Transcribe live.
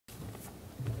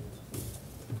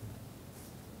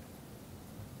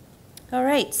All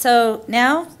right, so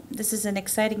now this is an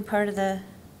exciting part of the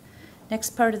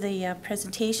next part of the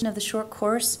presentation of the short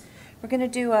course. We're going to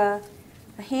do a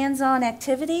hands-on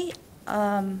activity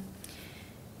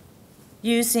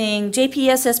using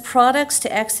JPSS products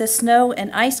to access snow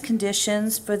and ice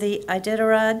conditions for the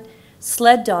Iditarod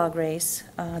sled dog race.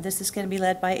 This is going to be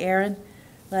led by Aaron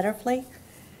Letterflake.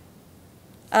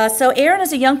 So Aaron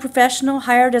is a young professional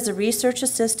hired as a research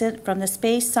assistant from the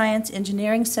Space Science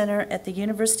Engineering Center at the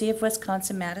University of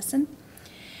Wisconsin-Madison.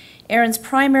 Aaron's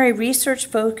primary research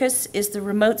focus is the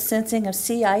remote sensing of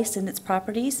sea ice and its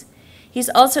properties. He's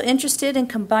also interested in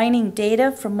combining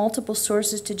data from multiple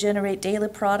sources to generate daily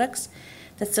products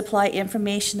that supply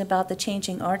information about the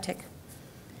changing Arctic.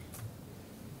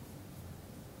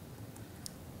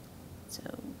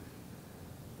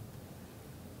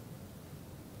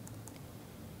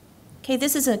 Okay,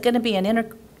 this is going to be an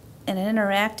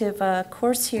interactive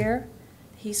course here.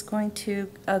 He's going to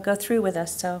go through with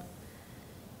us, so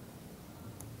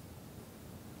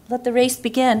let the race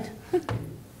begin. All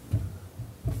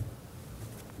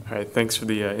right, thanks for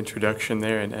the introduction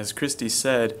there. And as Christy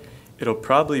said, it'll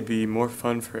probably be more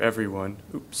fun for everyone,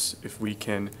 if we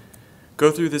can go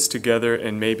through this together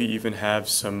and maybe even have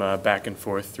some back and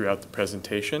forth throughout the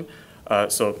presentation.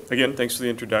 So again, thanks for the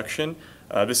introduction.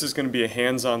 This is going to be a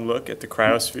hands-on look at the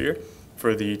cryosphere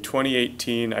for the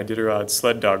 2018 Iditarod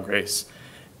sled dog race.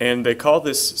 And they call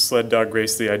this sled dog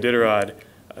race the Iditarod.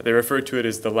 They refer to it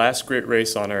as the last great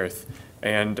race on Earth.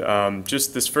 And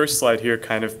just this first slide here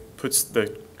kind of puts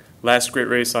the last great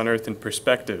race on Earth in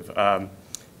perspective.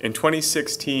 In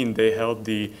 2016, they held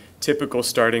the typical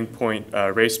starting point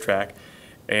racetrack,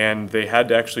 and they had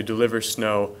to actually deliver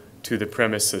snow to the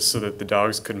premises so that the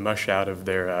dogs could mush out of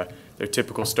their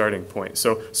typical starting point.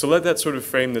 So let that sort of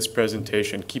frame this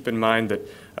presentation. Keep in mind that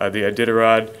the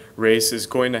Iditarod race is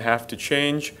going to have to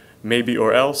change, maybe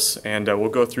or else, and we'll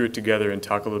go through it together and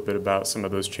talk a little bit about some of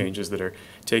those changes that are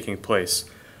taking place.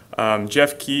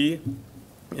 Jeff Key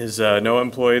is a NOAA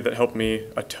employee that helped me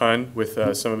a ton with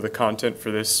some of the content for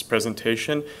this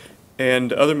presentation,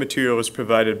 and other material was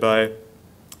provided by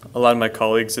a lot of my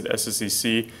colleagues at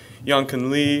SSEC. Yonkin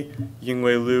Lee,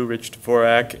 Yingwei Liu, Rich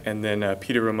Dvorak, and then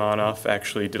Peter Romanoff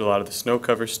actually did a lot of the snow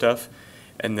cover stuff.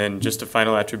 And then just a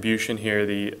final attribution here,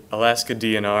 the Alaska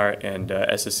DNR and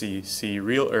SSEC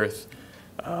Real Earth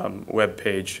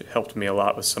webpage helped me a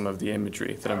lot with some of the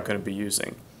imagery that I'm going to be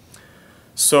using.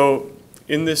 So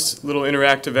in this little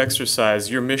interactive exercise,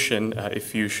 your mission,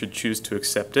 if you should choose to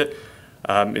accept it,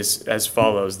 is as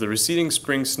follows. The receding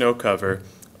spring snow cover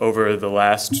over the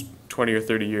last 20 or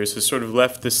 30 years has sort of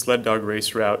left this sled dog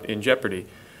race route in jeopardy.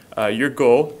 Your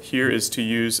goal here is to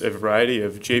use a variety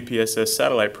of JPSS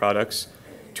satellite products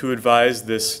to advise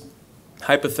this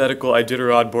hypothetical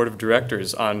Iditarod Board of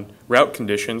Directors on route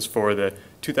conditions for the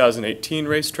 2018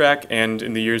 racetrack and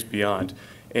in the years beyond.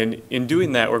 And in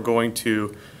doing that, we're going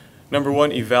to, number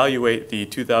one, evaluate the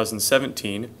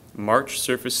 2017 March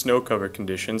surface snow cover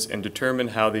conditions and determine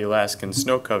how the Alaskan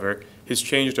snow cover has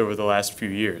changed over the last few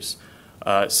years.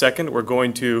 Second, we're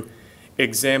going to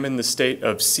examine the state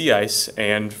of sea ice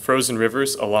and frozen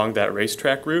rivers along that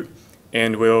racetrack route,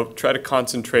 and we'll try to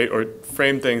concentrate or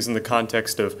frame things in the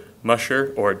context of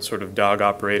musher or sort of dog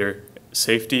operator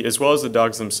safety, as well as the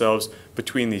dogs themselves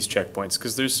between these checkpoints,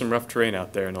 because there's some rough terrain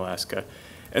out there in Alaska.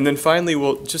 And then finally,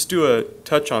 we'll just do a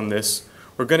touch on this.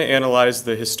 We're going to analyze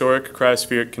the historic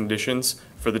cryospheric conditions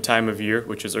for the time of year,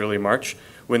 which is early March,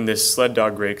 when this sled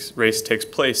dog race takes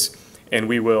place. And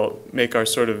we will make our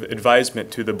sort of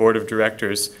advisement to the Board of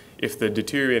Directors if the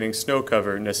deteriorating snow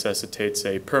cover necessitates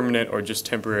a permanent or just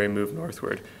temporary move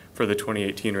northward for the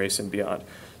 2018 race and beyond.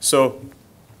 So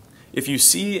if you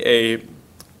see a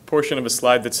portion of a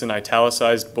slide that's in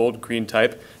italicized bold green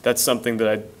type, that's something that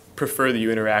I'd prefer that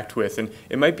you interact with. And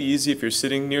it might be easy if you're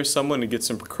sitting near someone to get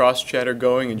some cross chatter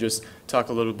going and just talk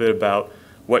a little bit about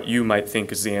what you might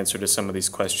think is the answer to some of these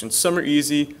questions. Some are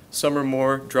easy, some are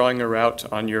more drawing a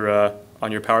route on your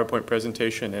PowerPoint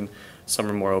presentation, and some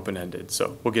are more open-ended.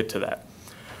 So we'll get to that.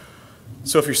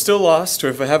 So if you're still lost, or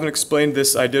if I haven't explained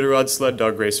this Iditarod sled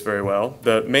dog race very well,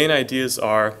 the main ideas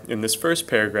are in this first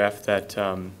paragraph that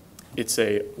it's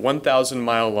a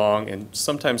 1,000-mile long and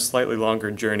sometimes slightly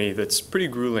longer journey that's pretty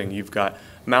grueling. You've got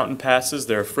mountain passes,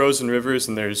 there are frozen rivers,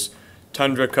 and there's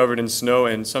tundra covered in snow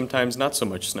and sometimes not so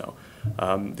much snow.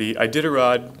 The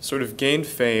Iditarod sort of gained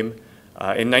fame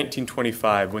in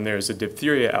 1925 when there was a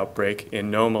diphtheria outbreak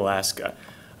in Nome, Alaska.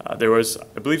 There was,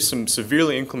 I believe, some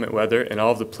severely inclement weather, and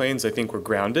all of the planes, I think, were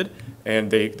grounded,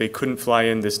 and they couldn't fly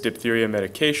in this diphtheria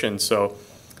medication. So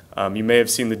you may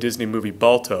have seen the Disney movie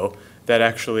Balto. That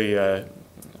actually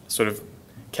sort of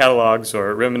catalogs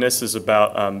or reminisces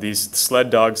about these sled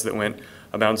dogs that went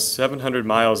about 700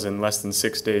 miles in less than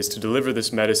 6 days to deliver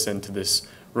this medicine to this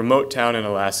remote town in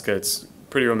Alaska. It's a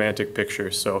pretty romantic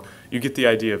picture, so you get the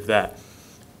idea of that.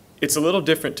 It's a little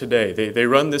different today. They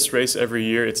run this race every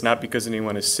year. It's not because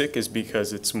anyone is sick, it's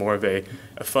because it's more of a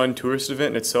fun tourist event,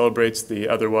 and it celebrates the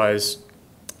otherwise,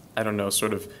 I don't know,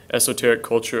 sort of esoteric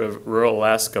culture of rural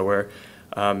Alaska, where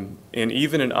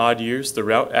even in odd years, the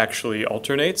route actually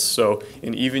alternates. So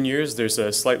in even years, there's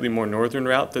a slightly more northern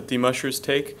route that the mushers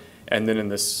take, and then in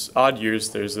the odd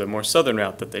years, there's a more southern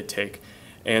route that they take.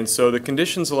 And so the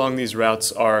conditions along these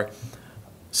routes are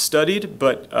studied,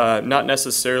 but not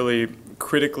necessarily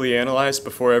critically analyzed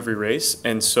before every race.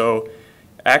 And so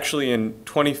actually in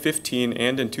 2015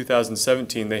 and in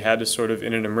 2017, they had to sort of,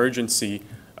 in an emergency,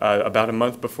 about a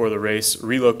month before the race,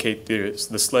 relocate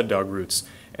the sled dog routes.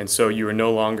 And so you were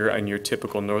no longer on your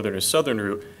typical northern or southern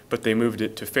route, but they moved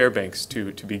it to Fairbanks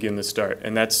to begin the start.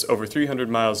 And that's over 300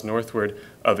 miles northward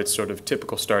of its sort of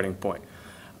typical starting point.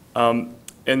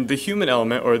 And the human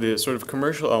element, or the sort of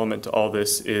commercial element to all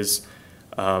this, is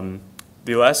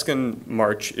the Alaskan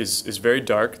March is very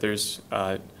dark. There's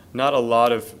not a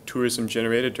lot of tourism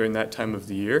generated during that time of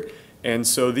the year. And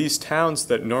so these towns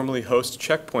that normally host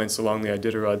checkpoints along the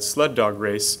Iditarod sled dog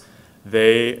race,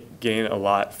 they gain a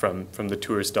lot from the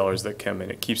tourist dollars that come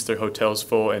in. It keeps their hotels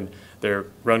full, and their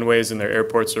runways and their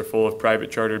airports are full of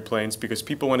private chartered planes because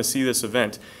people want to see this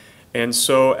event. And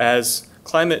so as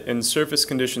climate and surface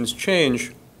conditions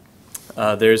change,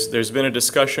 there's been a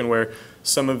discussion where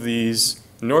some of these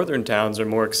northern towns are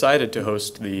more excited to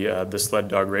host the sled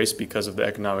dog race because of the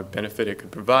economic benefit it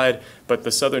could provide, but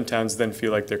the southern towns then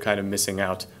feel like they're kind of missing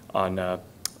out on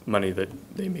money that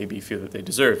they maybe feel that they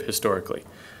deserve historically.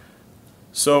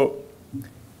 So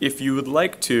if you would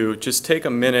like to, just take a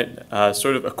minute,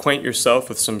 sort of acquaint yourself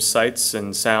with some sights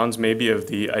and sounds maybe of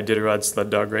the Iditarod sled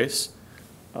dog race.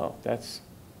 Oh, that's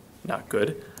not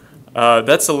good.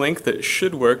 That's a link that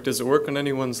should work. Does it work on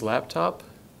anyone's laptop?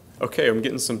 Okay, I'm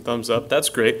getting some thumbs up. That's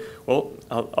great. Well,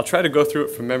 I'll try to go through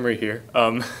it from memory here.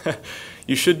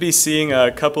 You should be seeing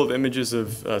a couple of images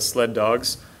of sled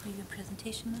dogs. Are you in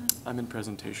presentation mode? I'm in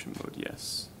presentation mode,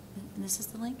 yes. And this is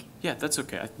the link? Yeah, that's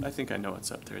okay. I think I know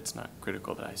it's up there. It's not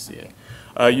critical that I see it.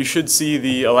 You should see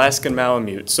the Alaskan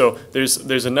Malamute. So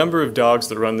there's a number of dogs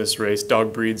that run this race,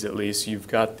 dog breeds at least. You've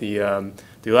got the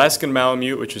Alaskan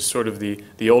Malamute, which is sort of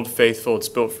the old faithful. It's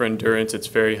built for endurance. It's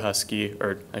very husky,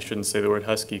 or I shouldn't say the word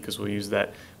husky because we'll use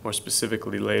that more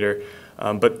specifically later.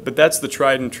 But that's the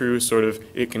tried and true sort of,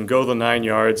 it can go the 9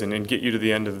 yards and get you to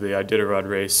the end of the Iditarod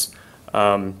race.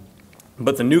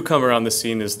 But the newcomer on the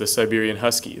scene is the Siberian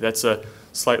Husky. That's a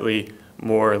slightly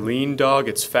more lean dog.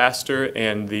 It's faster,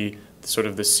 and the sort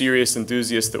of the serious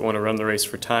enthusiasts that want to run the race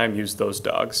for time use those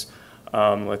dogs.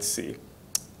 Let's see.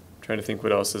 I'm trying to think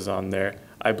what else is on there.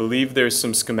 I believe there's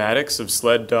some schematics of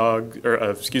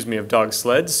of dog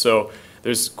sleds. So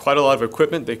there's quite a lot of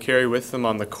equipment they carry with them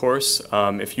on the course.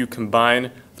 If you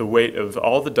combine the weight of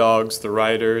all the dogs, the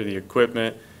rider, the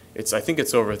equipment, I think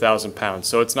it's over 1,000 pounds.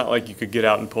 So it's not like you could get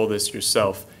out and pull this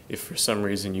yourself if for some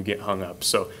reason you get hung up.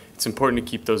 So it's important to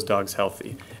keep those dogs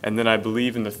healthy. And then I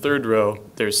believe in the third row,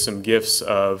 there's some gifts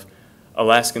of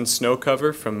Alaskan snow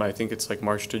cover from, I think it's like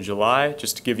March to July,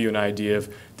 just to give you an idea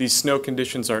of these snow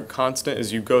conditions aren't constant.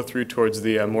 As you go through towards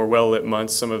the more well-lit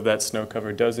months, some of that snow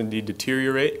cover does indeed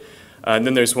deteriorate. And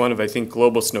then there's one of, I think,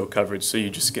 global snow coverage, so you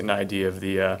just get an idea of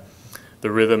the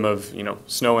rhythm of,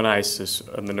 snow and ice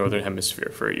in the northern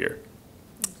hemisphere for a year.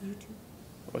 YouTube.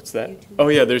 What's that? YouTube. Oh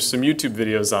yeah, there's some YouTube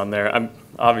videos on there. I'm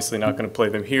obviously not going to play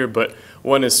them here, but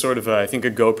one is sort of, I think,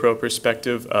 a GoPro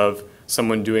perspective of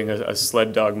someone doing a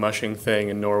sled dog mushing thing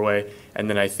in Norway, and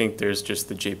then I think there's just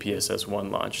the JPSS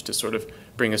 1 launch to sort of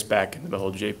bring us back into the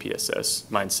whole JPSS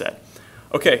mindset.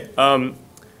 Okay,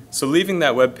 so leaving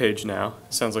that web page now,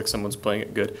 sounds like someone's playing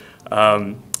it good.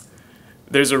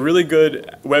 There's a really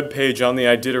good web page on the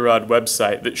Iditarod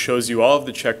website that shows you all of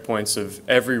the checkpoints of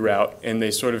every route, and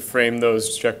they sort of frame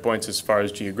those checkpoints as far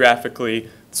as geographically,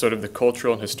 sort of the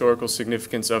cultural and historical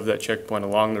significance of that checkpoint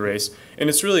along the race. And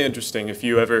it's really interesting. If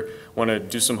you ever want to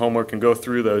do some homework and go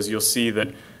through those, you'll see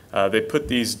that they put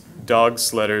these dog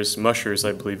sledders, mushers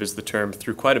I believe is the term,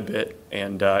 through quite a bit,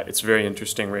 and it's a very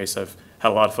interesting race. I've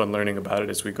had a lot of fun learning about it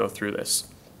as we go through this.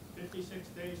 56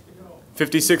 days to go.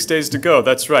 56 days to go,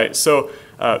 that's right. So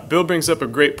Bill brings up a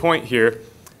great point here.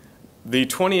 The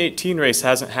 2018 race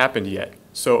hasn't happened yet.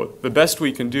 So the best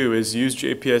we can do is use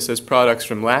JPSS products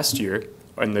from last year,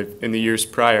 in the years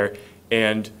prior,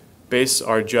 and base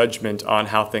our judgment on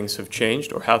how things have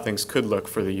changed or how things could look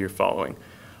for the year following.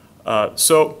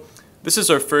 So this is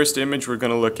our first image we're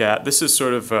going to look at. This is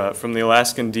sort of from the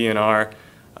Alaskan DNR.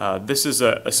 This is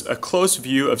a close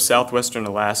view of southwestern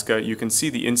Alaska. You can see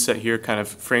the inset here kind of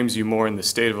frames you more in the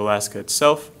state of Alaska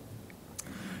itself.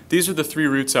 These are the three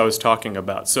routes I was talking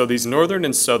about. So these northern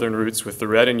and southern routes with the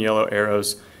red and yellow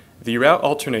arrows, the route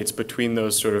alternates between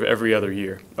those sort of every other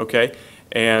year, okay?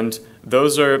 And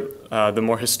those are the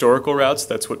more historical routes.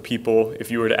 That's what people, if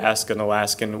you were to ask an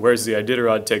Alaskan, where's the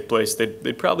Iditarod take place,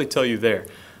 they'd probably tell you there.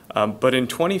 But in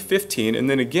 2015, and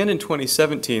then again in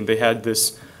 2017, they had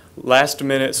this last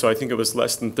minute, so I think it was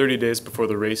less than 30 days before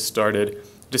the race started,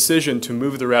 decision to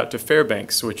move the route to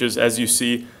Fairbanks, which is, as you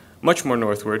see, much more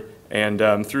northward,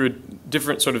 and through a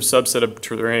different sort of subset of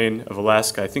terrain of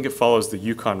Alaska. I think it follows the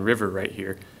Yukon River right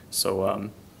here. So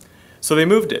they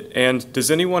moved it. And does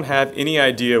anyone have any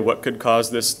idea what could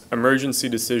cause this emergency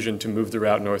decision to move the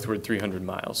route northward 300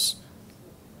 miles?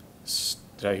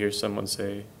 Did I hear someone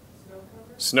say?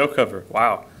 Snow cover.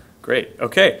 Wow, great.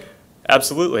 Okay,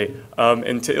 absolutely.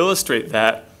 And to illustrate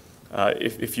that,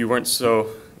 if you weren't so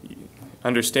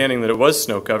understanding that it was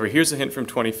snow cover, here's a hint from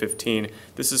 2015.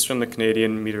 This is from the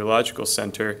Canadian Meteorological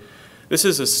Center. This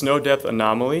is a snow depth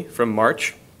anomaly from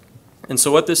March. And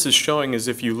so what this is showing is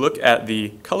if you look at the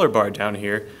color bar down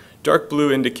here, dark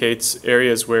blue indicates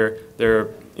areas where there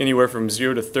are anywhere from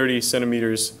 0 to 30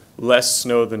 centimeters less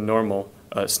snow than normal,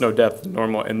 snow depth than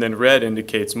normal, and then red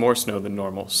indicates more snow than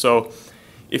normal. So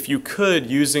if you could,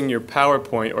 using your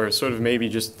PowerPoint, or sort of maybe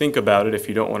just think about it if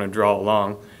you don't want to draw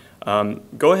along,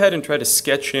 go ahead and try to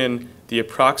sketch in the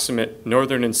approximate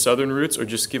northern and southern routes, or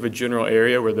just give a general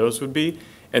area where those would be.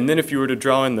 And then if you were to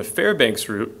draw in the Fairbanks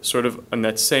route, sort of on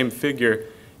that same figure,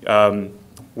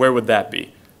 where would that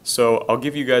be? So I'll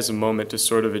give you guys a moment to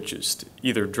sort of just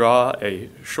either draw a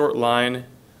short line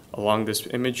along this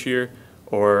image here,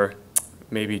 or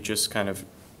maybe just kind of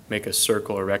make a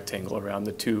circle or rectangle around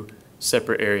the two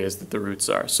separate areas that the routes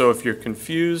are. So if you're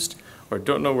confused or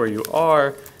don't know where you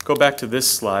are, go back to this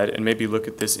slide and maybe look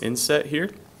at this inset here,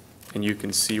 and you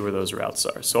can see where those routes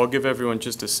are. So I'll give everyone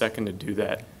just a second to do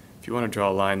that. If you want to draw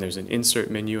a line, there's an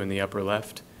insert menu in the upper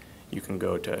left. You can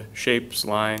go to shapes,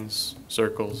 lines,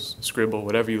 circles, scribble,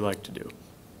 whatever you like to do.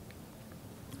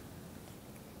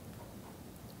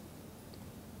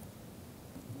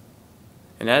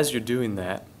 And as you're doing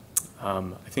that,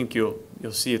 I think you'll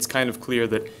see it's kind of clear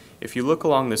that if you look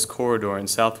along this corridor in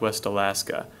southwest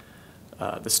Alaska,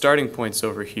 the starting point's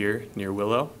over here near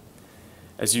Willow.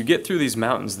 As you get through these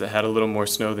mountains that had a little more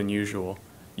snow than usual,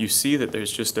 you see that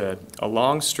there's just a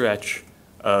long stretch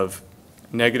of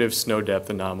negative snow depth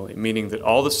anomaly, meaning that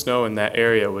all the snow in that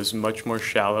area was much more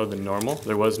shallow than normal.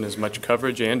 There wasn't as much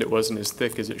coverage, and it wasn't as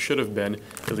thick as it should have been,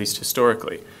 at least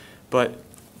historically. But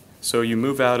so you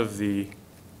move out of the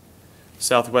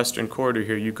southwestern corridor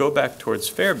here, you go back towards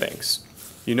Fairbanks.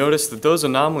 You notice that those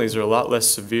anomalies are a lot less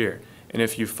severe. And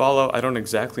if you follow, I don't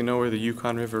exactly know where the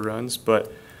Yukon River runs,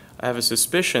 but I have a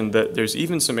suspicion that there's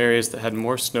even some areas that had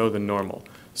more snow than normal.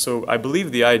 So I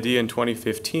believe the idea in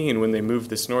 2015, when they moved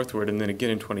this northward, and then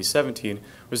again in 2017,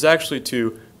 was actually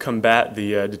to combat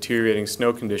the deteriorating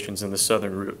snow conditions in the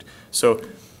southern route. So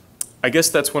I guess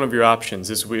that's one of your options.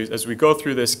 As we go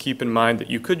through this, keep in mind that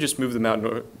you could just move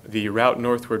the route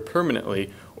northward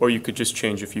permanently, or you could just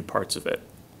change a few parts of it.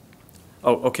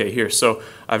 Oh, okay, here. So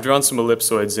I've drawn some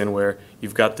ellipsoids in where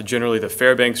you've got generally the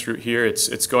Fairbanks route here.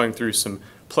 It's going through some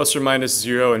plus or minus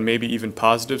 0 and maybe even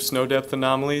positive snow depth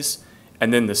anomalies.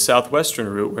 And then the southwestern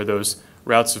route, where those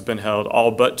routes have been held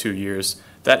all but 2 years,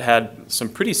 that had some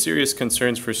pretty serious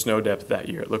concerns for snow depth that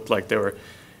year. It looked like there were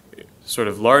sort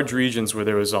of large regions where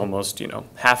there was almost,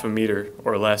 half a meter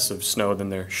or less of snow than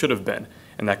there should have been,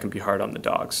 and that can be hard on the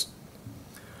dogs.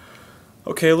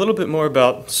 Okay, a little bit more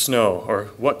about snow, or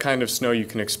what kind of snow you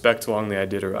can expect along the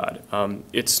Iditarod.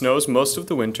 It snows most of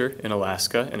the winter in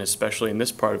Alaska, and especially in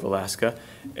this part of Alaska,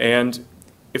 and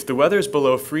if the weather is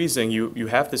below freezing, you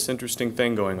have this interesting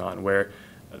thing going on where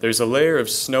there's a layer of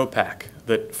snowpack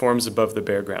that forms above the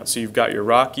bare ground. So you've got your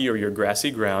rocky or your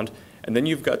grassy ground, and then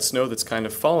you've got snow that's kind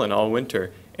of fallen all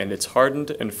winter, and it's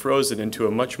hardened and frozen into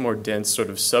a much more dense sort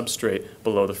of substrate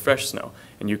below the fresh snow.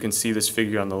 And you can see this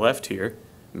figure on the left here,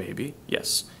 maybe,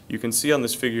 yes. You can see on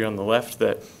this figure on the left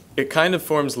that it kind of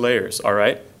forms layers, all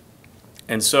right?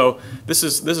 And so this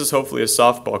is hopefully a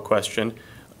softball question.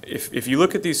 If you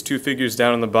look at these two figures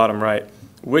down on the bottom right,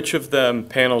 which of them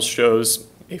panels shows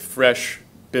a fresh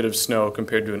bit of snow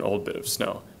compared to an old bit of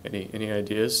snow? Any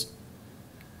ideas?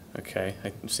 Okay,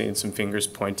 I'm seeing some fingers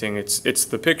pointing. It's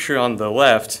the picture on the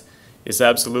left is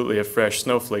absolutely a fresh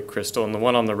snowflake crystal, and the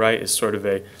one on the right is sort of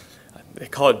they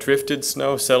call it drifted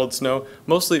snow, settled snow.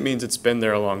 Mostly it means it's been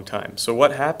there a long time. So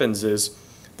what happens is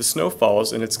the snow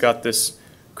falls and it's got this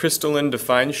crystalline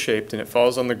defined shape and it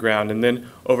falls on the ground, and then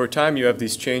over time you have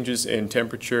these changes in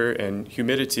temperature and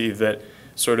humidity that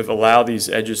sort of allow these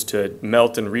edges to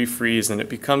melt and refreeze, and it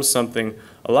becomes something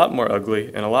a lot more ugly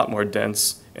and a lot more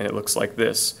dense, and it looks like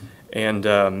this. And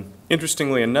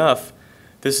interestingly enough,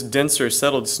 this denser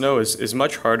settled snow is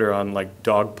much harder on like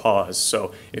dog paws.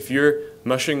 So if you're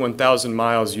mushing 1,000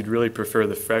 miles, you'd really prefer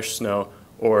the fresh snow,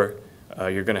 or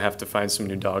you're going to have to find some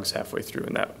new dogs halfway through,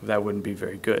 and that wouldn't be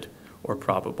very good or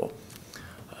probable.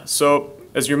 So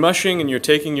as you're mushing and you're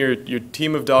taking your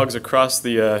team of dogs across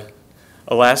the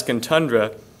Alaskan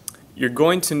tundra, you're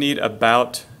going to need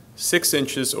about 6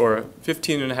 inches or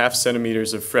 15.5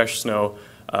 centimeters of fresh snow.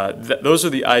 Those are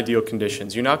the ideal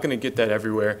conditions. You're not going to get that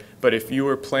everywhere, but if you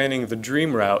were planning the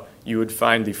dream route, you would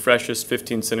find the freshest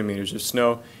 15 centimeters of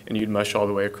snow, and you'd mush all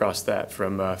the way across that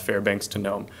from Fairbanks to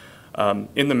Nome.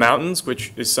 In the mountains,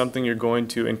 which is something you're going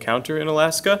to encounter in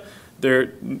Alaska,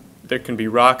 there can be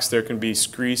rocks, there can be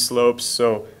scree slopes,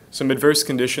 so some adverse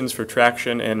conditions for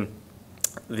traction, and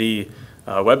the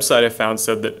website I found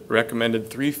said that recommended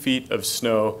 3 feet of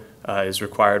snow is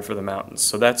required for the mountains.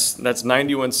 So that's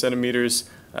 91 centimeters.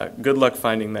 Good luck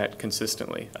finding that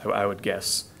consistently, I would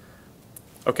guess.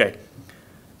 Okay,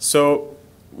 so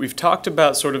we've talked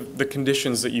about sort of the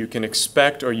conditions that you can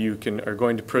expect or are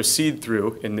going to proceed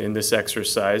through in this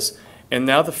exercise. And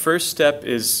now the first step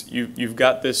is you've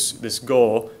got this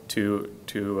goal to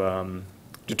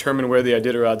determine where the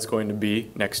Iditarod's going to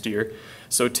be next year.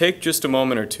 So take just a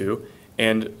moment or two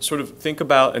and sort of think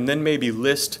about, and then maybe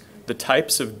list the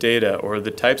types of data or the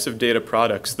types of data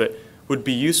products that would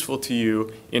be useful to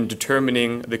you in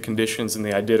determining the conditions in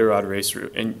the Iditarod race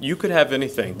route. And you could have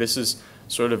anything. This is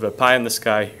sort of a pie in the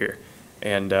sky here.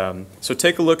 And so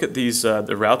take a look at these,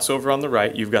 the routes over on the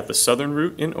right. You've got the southern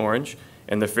route in orange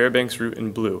and the Fairbanks route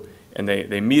in blue. And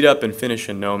they meet up and finish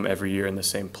in Nome every year in the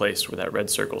same place where that red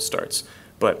circle starts.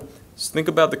 But just think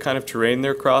about the kind of terrain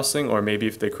they're crossing, or maybe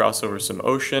if they cross over some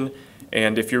ocean.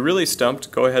 And if you're really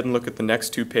stumped, go ahead and look at the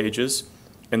next 2 pages.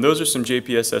 And those are some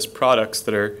JPSS products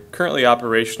that are currently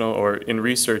operational or in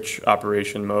research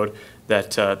operation mode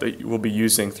that we'll be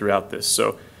using throughout this.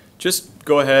 So just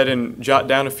go ahead and jot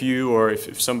down a few, or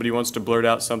if somebody wants to blurt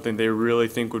out something they really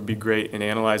think would be great in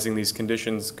analyzing these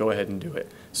conditions, go ahead and do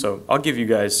it. So I'll give you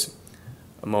guys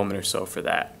a moment or so for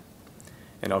that.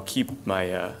 And I'll keep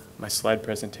my, my slide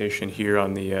presentation here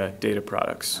on the data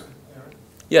products. Aaron?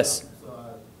 Yes?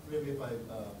 So maybe if I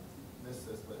missed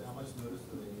this, but how much notice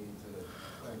do they need to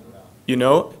plan it out? You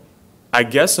know, I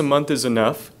guess a month is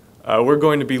enough. We're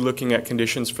going to be looking at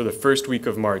conditions for the first week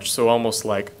of March, so almost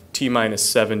like T-minus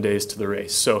 7 days to the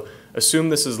race. So assume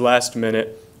this is last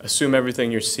minute. Assume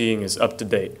everything you're seeing is up to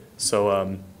date. So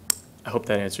I hope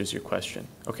that answers your question.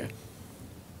 Okay.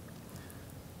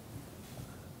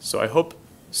 So I hope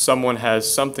someone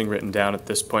has something written down at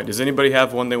this point. Does anybody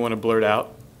have one they want to blurt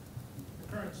out?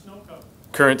 The current snow cover.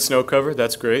 Current snow cover,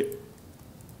 that's great.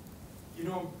 You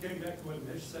know, getting back to what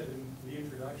Mitch said in the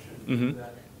introduction, Mhm.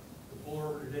 that the polar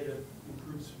order data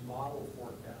improves model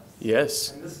forecasts.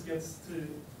 Yes. And this gets to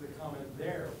the comment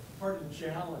there. Part of the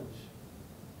challenge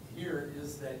here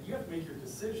is that you have to make your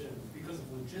decision because of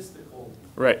logistical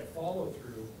Right. follow-through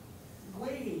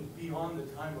way beyond the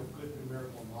time of good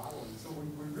numerical modeling. So what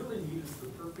we really need is the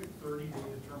perfect 30-day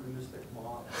deterministic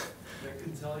model that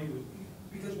can tell you,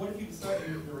 because what if you decide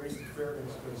to move the race to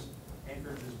Fairbanks because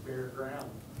Anchorage is bare ground?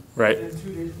 Right. And then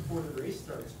 2 days before the race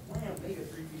starts, wham, they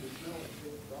get 3 feet of snow and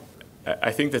big bumper.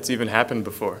 I think that's even happened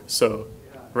before. So,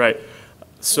 Yeah. right.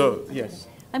 So, yes.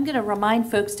 I'm going to remind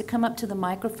folks to come up to the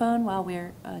microphone while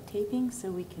we're taping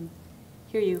so we can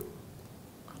hear you.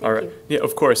 Thank All right. you. Yeah,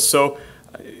 of course. So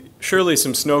surely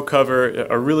some snow cover,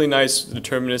 a really nice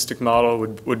deterministic model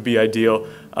would be ideal.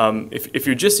 If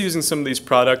you're just using some of these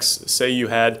products, say you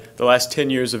had the last 10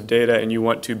 years of data and you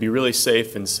want to be really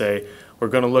safe and say, we're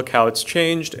going to look how it's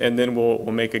changed, and then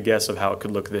we'll make a guess of how it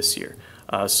could look this year.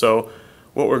 So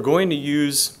what we're going to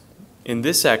use in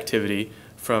this activity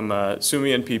from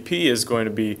SUMI NPP is going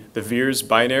to be the VIIRS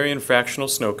binary and fractional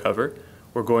snow cover.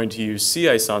 We're going to use sea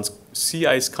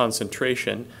ice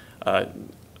concentration,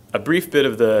 a brief bit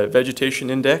of the vegetation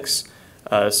index,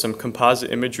 some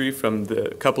composite imagery from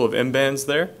the couple of M-bands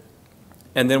there,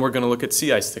 and then we're going to look at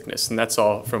sea ice thickness, and that's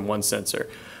all from one sensor.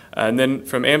 And then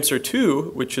from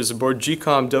AMSR2, which is aboard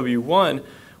GCOM W1,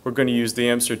 we're going to use the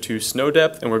AMSR2 snow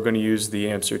depth, and we're going to use the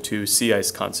AMSR2 sea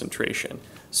ice concentration.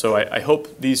 So I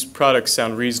hope these products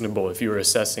sound reasonable if you were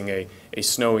assessing a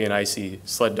snowy and icy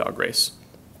sled dog race.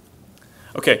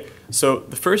 Okay, so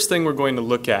the first thing we're going to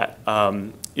look at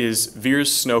is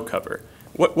VIIRS snow cover.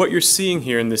 What you're seeing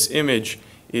here in this image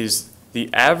is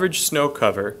the average snow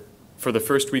cover for the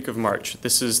first week of March.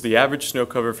 This is the average snow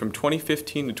cover from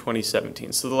 2015 to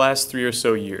 2017, so the last 3 or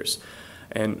so years.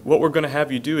 And what we're going to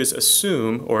have you do is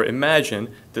assume or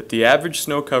imagine that the average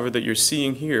snow cover that you're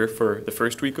seeing here for the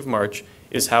first week of March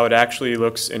is how it actually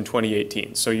looks in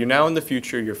 2018. So you're now in the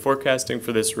future, you're forecasting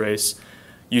for this race,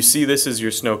 you see this as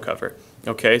your snow cover.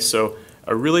 Okay, so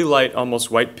a really light,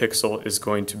 almost white pixel is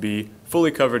going to be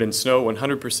fully covered in snow.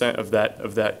 100% of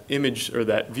that image or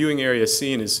that viewing area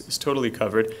seen is totally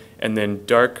covered. And then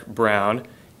dark brown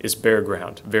is bare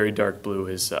ground. Very dark blue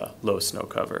is low snow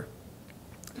cover.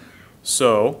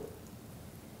 So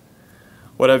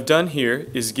what I've done here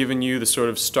is given you the sort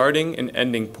of starting and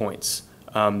ending points.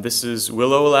 This is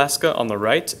Willow, Alaska on the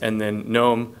right, and then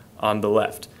Nome on the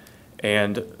left.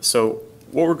 And so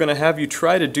what we're going to have you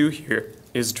try to do here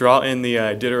is draw in the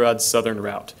Iditarod southern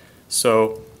route.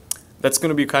 So that's going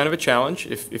to be kind of a challenge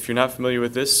if you're not familiar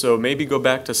with this. So maybe go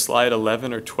back to slide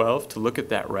 11 or 12 to look at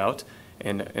that route,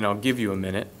 and I'll give you a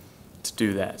minute to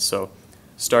do that. So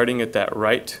starting at that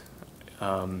right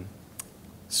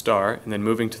star and then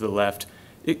moving to the left.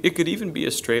 It could even be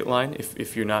a straight line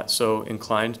if you're not so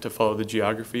inclined to follow the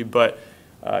geography, but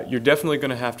you're definitely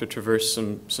going to have to traverse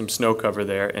some snow cover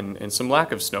there and some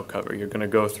lack of snow cover. You're going to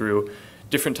go through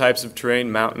different types of terrain,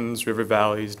 mountains, river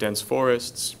valleys, dense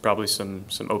forests, probably some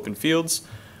open fields.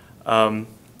 And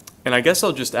I guess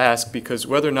I'll just ask, because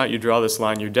whether or not you draw this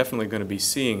line, you're definitely going to be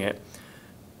seeing it.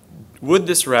 Would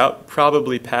this route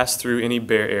probably pass through any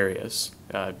bare areas?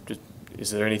 Is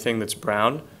there anything that's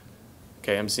brown?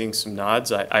 Okay, I'm seeing some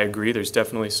nods. I agree, there's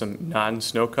definitely some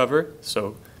non-snow cover.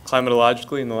 So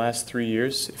climatologically in the last 3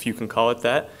 years, if you can call it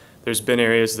that, there's been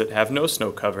areas that have no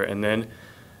snow cover. And then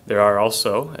there are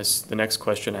also, as the next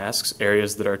question asks,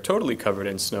 areas that are totally covered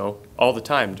in snow all the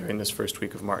time during this first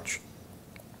week of March.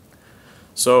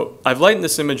 So I've lightened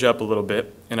this image up a little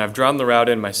bit, and I've drawn the route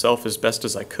in myself as best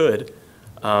as I could.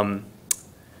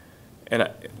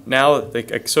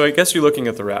 So I guess you're looking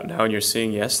at the route now and you're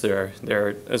seeing, yes,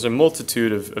 there's a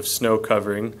multitude of snow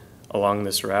covering along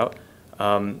this route.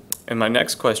 And my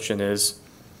next question is,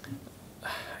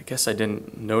 I guess I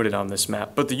didn't note it on this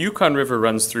map, but the Yukon River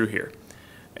runs through here.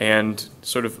 And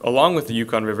sort of along with the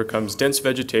Yukon River comes dense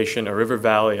vegetation, a river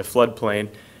valley, a floodplain,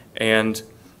 and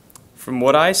from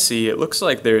what I see, it looks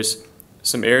like there's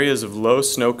some areas of low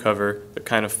snow cover that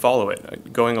kind of follow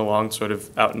it, going along sort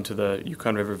of out into the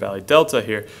Yukon River Valley Delta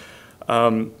here.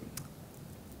 My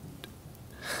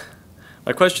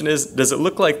question is, does it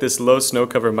look like this low snow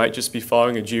cover might just be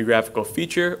following a geographical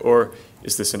feature, or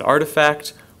is this an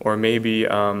artifact, or maybe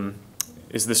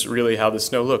is this really how the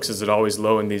snow looks? Is it always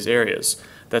low in these areas?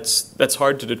 That's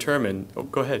hard to determine. Oh,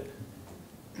 go ahead.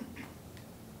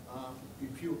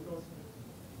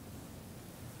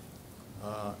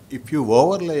 If you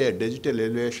overlay a digital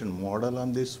elevation model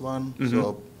on this one, Mm-hmm.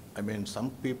 so I mean,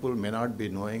 some people may not be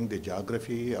knowing the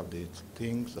geography of these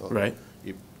things. So Right.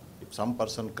 If some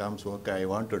person comes, okay, I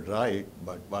want to draw it,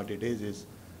 but what it is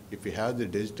if you have the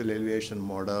digital elevation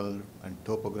model and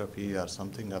topography or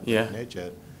something of Yeah. that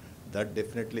nature, that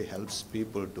definitely helps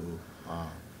people to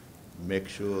make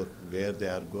sure where they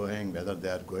are going, whether they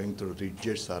are going through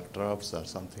ridges or troughs or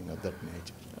something of that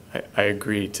nature. I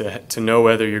agree. To know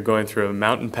whether you're going through a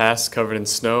mountain pass covered in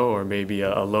snow or maybe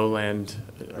a lowland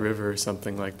river or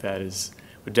something like that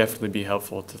would definitely be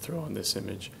helpful to throw on this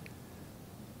image.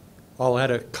 I'll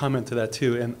add a comment to that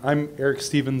too. And I'm Eric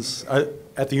Stevens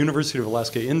at the University of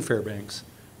Alaska in Fairbanks.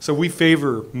 So we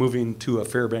favor moving to a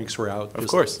Fairbanks route. Of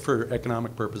course. For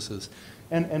economic purposes.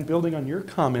 And building on your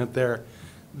comment there,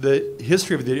 the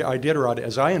history of the Iditarod,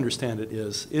 as I understand it,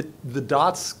 is the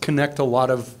dots connect a lot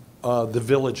of the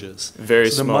villages. Very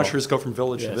so the small. mushers go from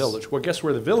village to Yes. village. Well, guess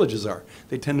where the villages are?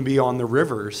 They tend to be on the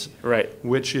rivers, Right.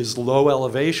 which is low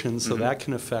elevation, so Mm-hmm. that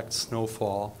can affect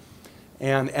snowfall.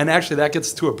 And actually, that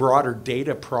gets to a broader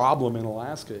data problem in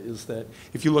Alaska, is that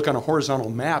if you look on a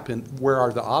horizontal map and where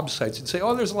are the OB sites, you'd say,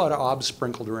 oh, there's a lot of OBs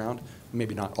sprinkled around.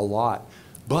 Maybe not a lot,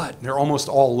 but they're almost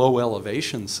all low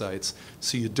elevation sites.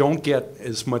 So you don't get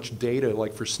as much data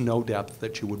like for snow depth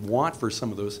that you would want for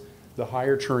some of those, the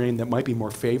higher terrain that might be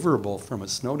more favorable from a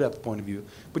snow depth point of view,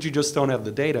 but you just don't have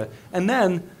the data. And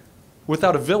then,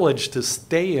 without a village to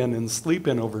stay in and sleep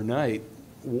in overnight,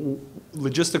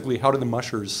 logistically, how do the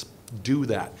mushers do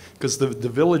that? Because the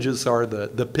villages are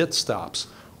the pit stops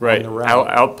Right. on the route.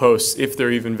 Outposts, if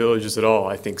they're even villages at all,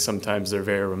 I think sometimes they're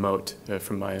very remote,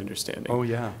 from my understanding. Oh,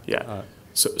 yeah. Yeah.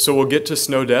 So we'll get to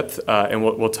snow depth, and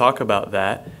we'll talk about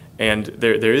that. And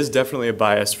there is definitely a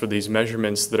bias for these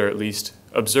measurements that are at least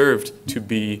observed to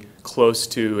be close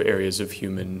to areas of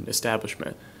human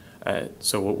establishment.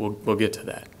 So we'll get to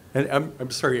that. And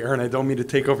I'm sorry, Aaron, I don't mean to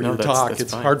take over No, your that's- talk. that's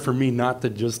It's fine. hard for me not to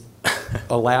just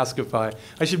Alaskify.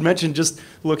 I should mention, just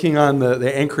looking on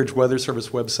the Anchorage Weather Service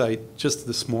website just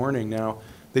this morning now,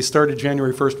 they started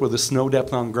January 1st with a snow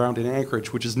depth on ground in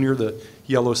Anchorage, which is near the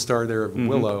yellow star there of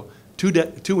Willow,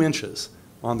 2 inches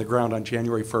on the ground on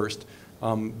January 1st.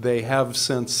 They have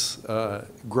since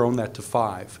grown that to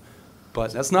 5.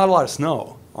 But that's not a lot of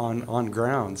snow on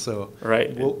ground, so.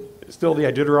 Right. Still, the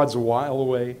Iditarod's a while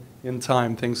away. In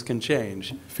time, things can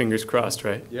change. Fingers crossed,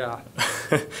 right? Yeah.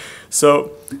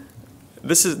 So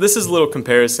this is a little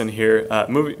comparison here.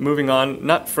 Moving on,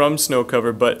 not from snow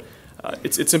cover, but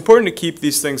it's important to keep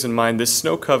these things in mind. This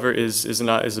snow cover is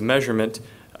a measurement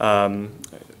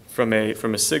from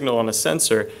a signal on a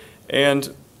sensor,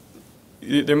 and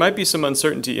there might be some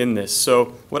uncertainty in this. So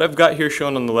what I've got here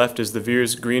shown on the left is the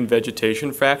VIIRS green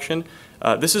vegetation fraction.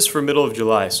 This is for middle of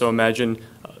July, so imagine,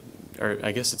 or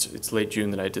I guess it's late June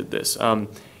that I did this.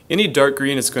 Any dark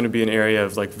green is going to be an area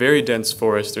of like very dense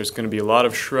forest. There's going to be a lot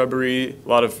of shrubbery, a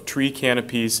lot of tree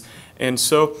canopies, and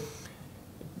so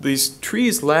these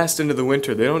trees last into the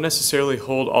winter. They don't necessarily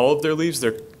hold all of their leaves.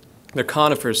 They're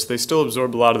conifers, so they still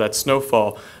absorb a lot of that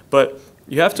snowfall. But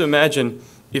you have to imagine,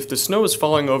 if the snow is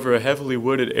falling over a heavily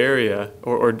wooded area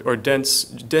or dense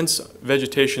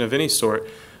vegetation of any sort,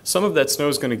 some of that snow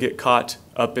is going to get caught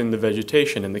up in the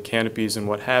vegetation and the canopies and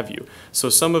what have you. So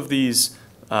some of these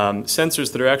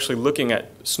sensors that are actually looking at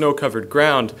snow-covered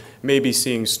ground may be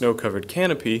seeing snow-covered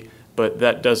canopy, but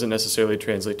that doesn't necessarily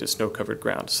translate to snow-covered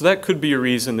ground. So that could be a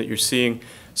reason that you're seeing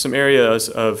some areas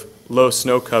of low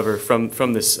snow cover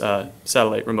from this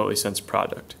satellite remotely sensed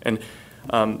product. And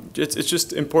it's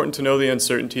just important to know the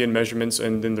uncertainty in measurements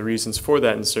and then the reasons for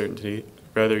that uncertainty,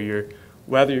 whether you're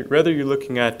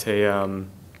looking at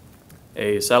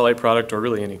a satellite product or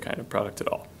really any kind of product at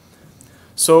all.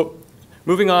 So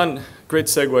moving on, great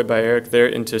segue by Eric there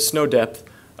into snow depth.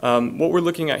 What we're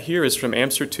looking at here is from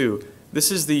AMSR 2. This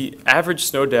is the average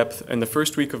snow depth in the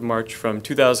first week of March from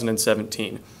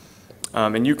 2017.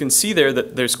 And you can see there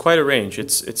that there's quite a range.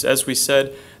 It's as we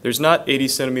said, there's not 80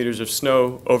 centimeters of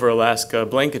snow over Alaska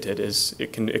blanketed.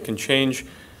 It can change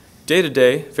day to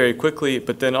day very quickly,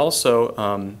 but then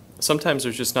also sometimes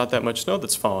there's just not that much snow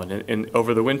that's fallen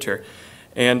over the winter.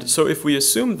 And so if we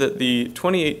assume that the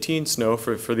 2018 snow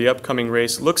for the upcoming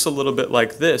race looks a little bit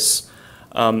like this,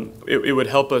 it would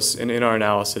help us in our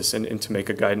analysis and to make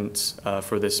a guidance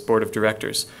for this board of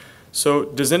directors. So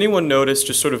does anyone notice,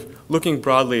 just sort of looking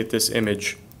broadly at this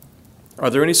image, are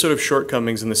there any sort of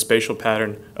shortcomings in the spatial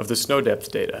pattern of the snow depth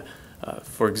data?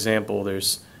 For example,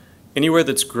 there's anywhere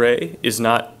that's gray is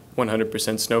not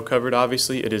 100% snow covered,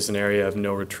 obviously. It is an area of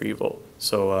no retrieval.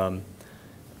 So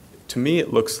to me,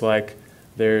 it looks like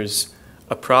there's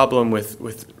a problem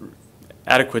with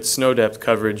adequate snow depth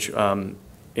coverage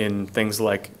in things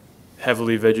like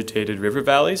heavily vegetated river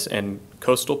valleys and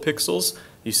coastal pixels.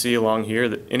 You see along here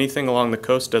that anything along the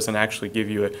coast doesn't actually give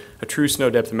you a true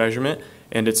snow depth measurement,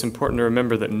 and it's important to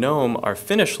remember that Nome, our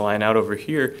finish line out over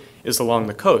here, is along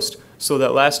the coast. So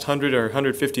that last 100 or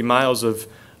 150 miles of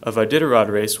Iditarod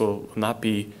race will not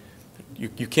be,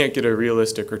 you can't get a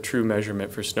realistic or true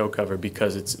measurement for snow cover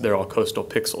because they're all coastal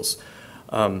pixels.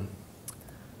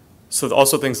 So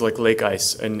also things like lake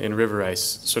ice and river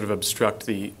ice sort of obstruct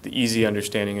the easy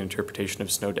understanding and interpretation of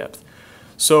snow depth.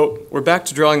 So we're back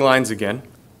to drawing lines again.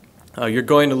 You're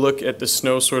going to look at the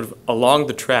snow sort of along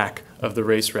the track of the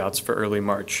race routes for early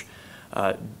March.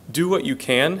 Do what you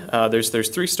can. There's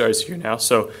 3 stars here now.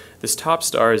 So this top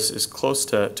star is close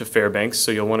to Fairbanks.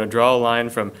 So you'll want to draw a line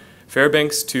from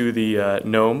Fairbanks to the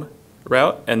Nome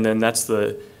route, and then that's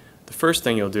the first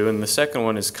thing you'll do. And the second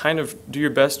one is kind of do your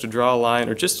best to draw a line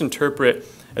or just interpret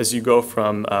as you go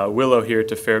from Willow here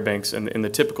to Fairbanks in the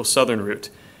typical southern route.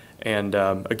 And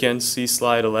again, see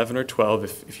slide 11 or 12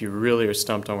 if you really are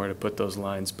stumped on where to put those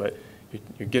lines. But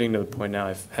you're getting to the point now.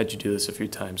 I've had you do this a few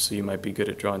times, so you might be good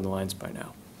at drawing the lines by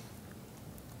now.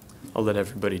 I'll let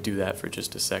everybody do that for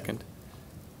just a second.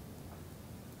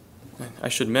 I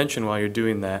should mention while you're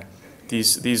doing that,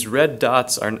 these red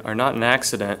dots are not an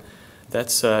accident.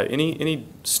 That's any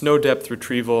snow depth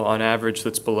retrieval on average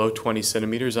that's below 20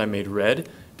 centimeters I made red,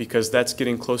 because that's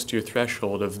getting close to your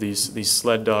threshold of these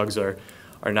sled dogs are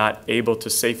not able to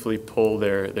safely pull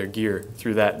their gear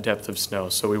through that depth of snow.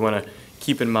 So we want to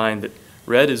keep in mind that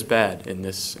red is bad in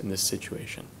this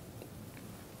situation.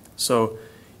 So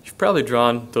you've probably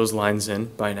drawn those lines in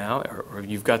by now, or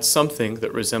you've got something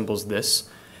that resembles this.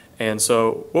 And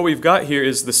so what we've got here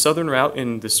is the southern route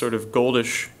in this sort of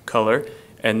goldish color,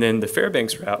 and then the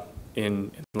Fairbanks route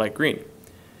in light green.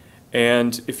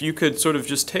 And if you could sort of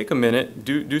just take a minute,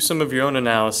 do some of your own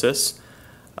analysis.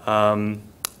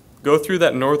 go through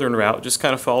that northern route, just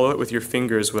kind of follow it with your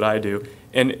fingers, what I do,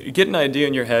 and get an idea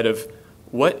in your head of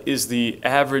what is the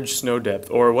average snow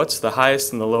depth, or what's the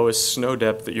highest and the lowest snow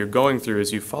depth that you're going through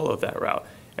as you follow that route.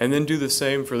 And then do the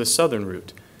same for the southern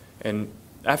route. And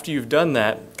after you've done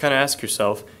that, kind of ask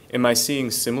yourself, am I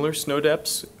seeing similar snow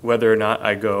depths, whether or not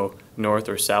I go north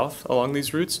or south along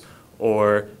these routes?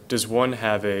 Or does one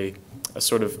have a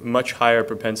sort of much higher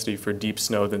propensity for deep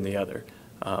snow than the other?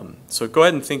 So go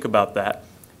ahead and think about that.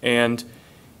 And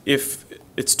if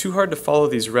it's too hard to follow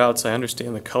these routes, I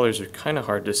understand the colors are kind of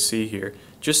hard to see here.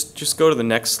 Just go to the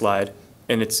next slide,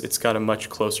 and it's got a much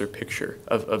closer picture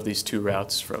of these two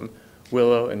routes from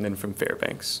Willow and then from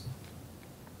Fairbanks.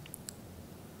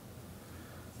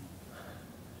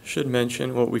 Should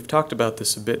mention, well, we've talked about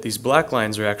this a bit, these black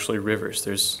lines are actually rivers.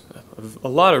 There's a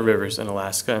lot of rivers in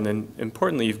Alaska, and then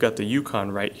importantly, you've got the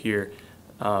Yukon right here.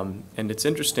 And it's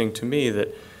interesting to me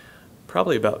that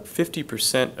probably about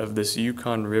 50% of this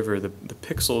Yukon River, the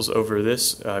pixels over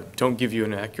this don't give you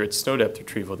an accurate snow depth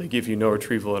retrieval. They give you no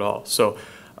retrieval at all. So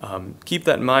keep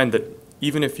that in mind, that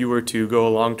even if you were to go a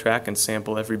long track and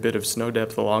sample every bit of snow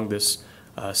depth along this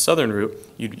southern route,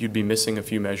 you'd be missing a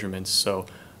few measurements. So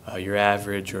your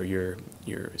average or your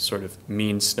sort of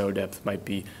mean snow depth might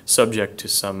be subject to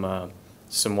some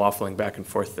waffling back and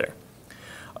forth there.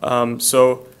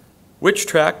 So which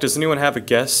track, does anyone have a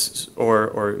guess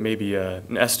or maybe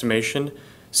an estimation,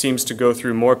 seems to go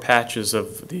through more patches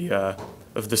of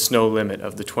the snow limit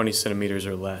of the 20 centimeters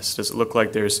or less? Does it look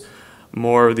like there's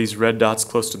more of these red dots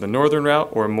close to the northern route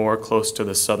or more close to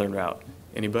the southern route?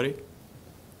 Anybody?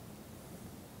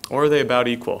 Or are they about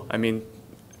equal? I mean,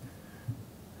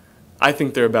 I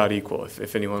think they're about equal,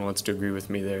 if anyone wants to agree with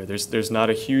me there. There's not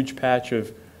a huge patch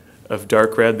of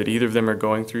dark red that either of them are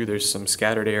going through. There's some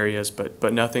scattered areas,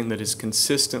 but nothing that is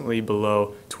consistently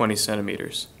below 20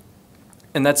 centimeters.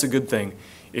 And that's a good thing.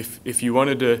 If you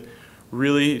wanted to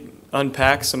really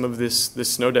unpack some of this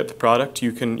snow depth product,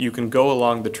 you can go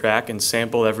along the track and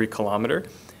sample every kilometer,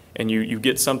 and you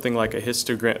get something like a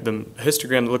histogram. The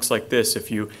histogram that looks like this. If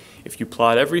you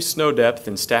plot every snow depth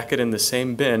and stack it in the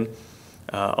same bin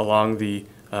along the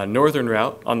northern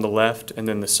route on the left and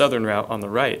then the southern route on the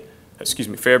right,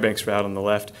 Fairbanks route on the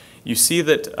left, you see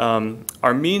that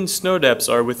our mean snow depths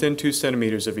are within 2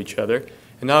 centimeters of each other.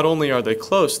 And not only are they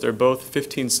close, they're both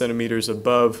 15 centimeters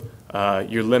above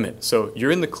your limit. So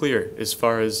you're in the clear as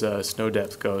far as snow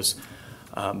depth goes.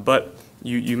 But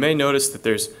you may notice that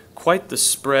there's quite the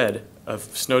spread of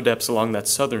snow depths along that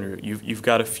southern route. You've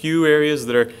got a few areas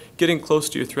that are getting close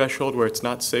to your threshold where it's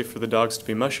not safe for the dogs to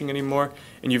be mushing anymore,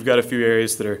 and you've got a few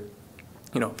areas that are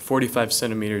 45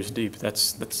 centimeters deep.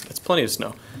 That's plenty of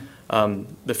snow.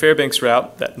 The Fairbanks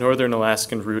route, that northern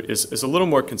Alaskan route, is a little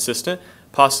more consistent,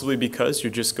 possibly because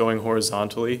you're just going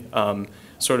horizontally,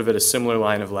 sort of at a similar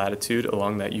line of latitude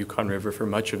along that Yukon River. For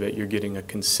much of it, you're getting a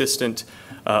consistent,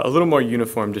 a little more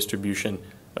uniform distribution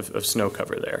of snow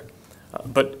cover there.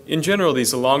 But in general,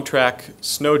 these long track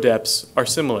snow depths are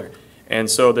similar. And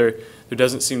so there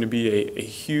doesn't seem to be a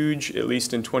huge, at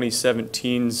least in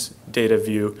 2017's data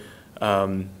view,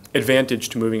 advantage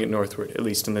to moving it northward, at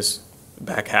least in this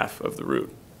back half of the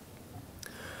route.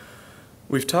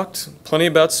 We've talked plenty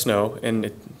about snow, and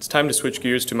it's time to switch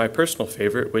gears to my personal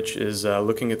favorite, which is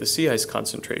looking at the sea ice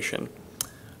concentration.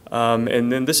 And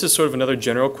then this is sort of another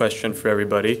general question for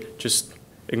everybody, just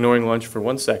ignoring lunch for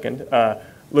 1 second.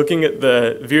 Looking at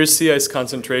the Veer's sea ice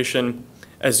concentration,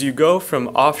 as you go from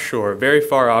offshore, very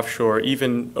far offshore,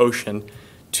 even ocean,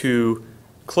 to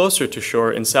closer to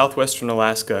shore in southwestern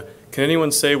Alaska, can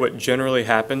anyone say what generally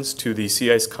happens to the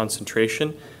sea ice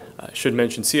concentration? I should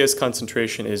mention sea ice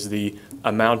concentration is the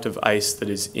amount of ice that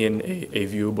is in a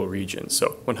viewable region.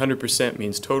 So 100%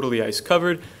 means totally ice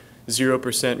covered,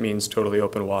 0% means totally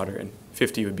open water, and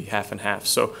 50 would be half and half.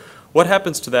 So what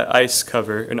happens to that ice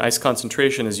cover and ice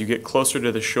concentration as you get closer to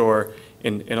the shore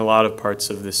in a lot of parts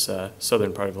of this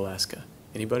southern part of Alaska?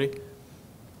 Anybody?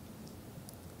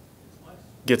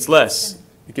 Gets less.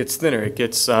 It gets thinner. It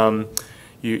gets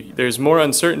there's more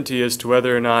uncertainty as to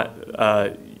whether or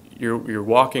not you're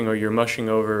walking or you're mushing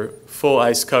over full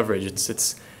ice coverage.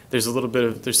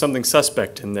 There's something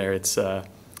suspect in there.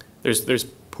 There's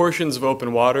portions of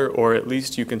open water, or at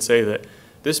least you can say that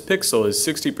this pixel is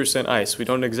 60% ice. We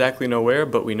don't exactly know where,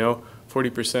 but we know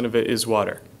 40% of it is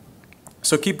water.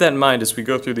 So keep that in mind as we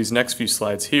go through these next few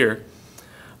slides here.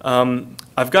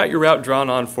 I've got your route drawn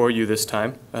on for you this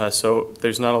time, so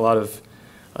there's not a lot of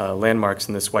landmarks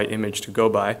in this white image to go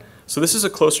by. So this is a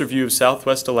closer view of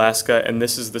southwest Alaska, and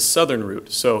this is the southern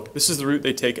route. So this is the route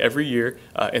they take every year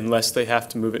unless they have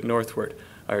to move it northward,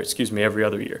 or excuse me, every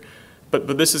other year.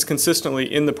 But this is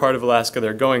consistently in the part of Alaska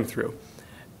they're going through.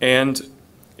 And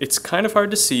it's kind of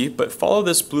hard to see, but follow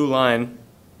this blue line.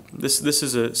 This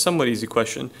is a somewhat easy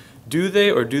question. Do they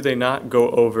or do they not go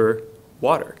over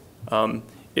water?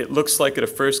 It looks like at a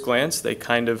first glance they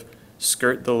kind of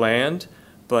skirt the land,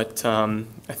 but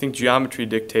I think geometry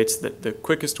dictates that the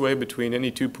quickest way between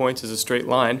any 2 points is a straight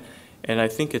line, and I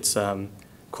think it's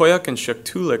Koyuk and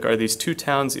Shaktoolik are these two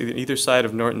towns either side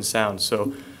of Norton Sound.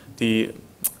 So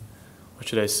what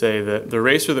should I say, the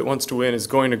racer that wants to win is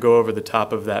going to go over the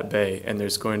top of that bay, and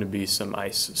there's going to be some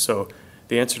ice. So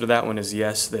the answer to that one is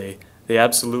yes, they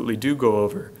absolutely do go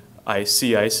over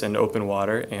sea ice and open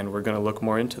water, and we're going to look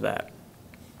more into that.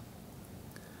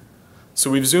 So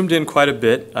we've zoomed in quite a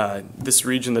bit. This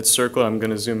region that's circled, I'm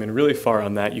going to zoom in really far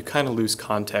on that. You kind of lose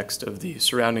context of the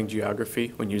surrounding geography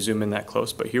when you zoom in that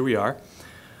close, but here we are.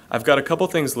 I've got a couple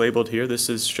things labeled here. This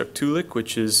is Shaktoolik,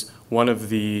 which is one of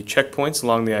the checkpoints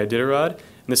along the Iditarod,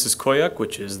 and this is Koyuk,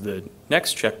 which is the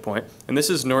next checkpoint, and this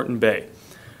is Norton Bay.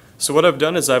 So what I've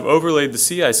done is I've overlaid the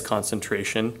sea ice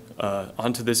concentration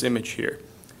onto this image here.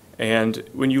 And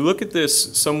when you look at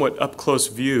this somewhat up-close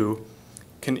view,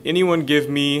 can anyone give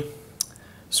me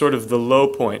sort of the low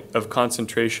point of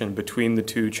concentration between the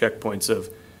two checkpoints of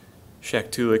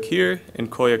Shaktoolik here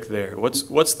and Koyuk there?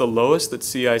 What's the lowest that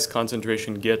sea ice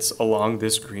concentration gets along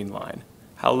this green line?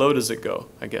 How low does it go,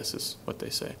 I guess is what they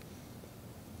say.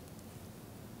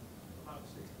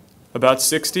 About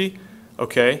 60?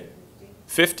 Okay.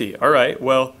 50. All right.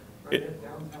 Well, Right at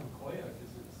downtown Koyuk,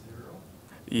 is it 0?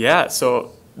 yeah,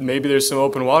 so maybe there's some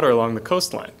open water along the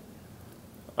coastline.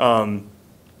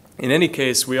 In any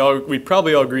case, we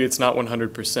probably all agree it's not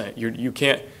 100%. You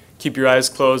can't keep your eyes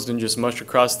closed and just mush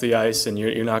across the ice, and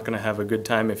you're not going to have a good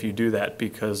time if you do that,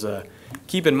 because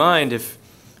keep in mind, if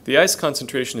the ice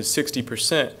concentration is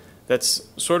 60%, that's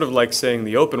sort of like saying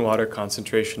the open water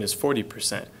concentration is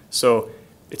 40%. So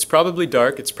it's probably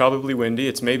dark, it's probably windy,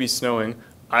 it's maybe snowing.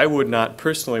 I would not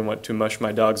personally want to mush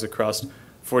my dogs across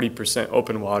 40%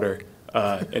 open water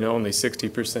and only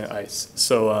 60% ice.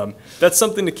 So that's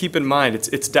something to keep in mind.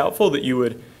 It's doubtful that you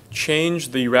would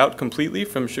change the route completely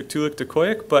from Shaktoolik to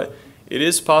Koyuk, but it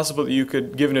is possible that you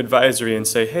could give an advisory and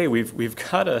say, hey, we've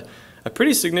got a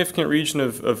pretty significant region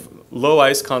of low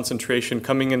ice concentration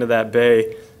coming into that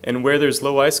bay, and where there's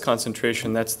low ice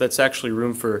concentration, that's actually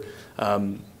room for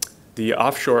the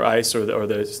offshore ice or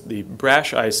the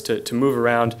brash ice to move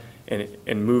around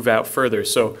and move out further.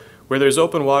 So where there's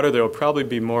open water, there will probably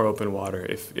be more open water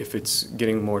if it's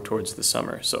getting more towards the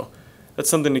summer. So that's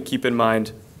something to keep in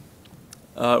mind.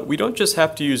 We don't just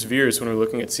have to use VIIRS when we're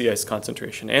looking at sea ice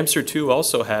concentration. AMSR 2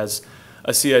 also has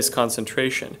a sea ice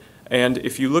concentration. And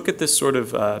if you look at this sort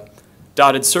of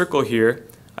dotted circle here,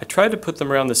 I tried to put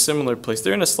them around the similar place.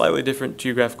 They're in a slightly different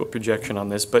geographical projection on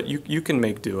this, but you can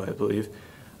make do, I believe.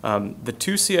 The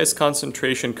two sea ice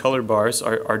concentration color bars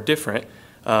are different,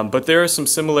 but there are some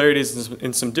similarities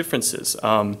and some differences.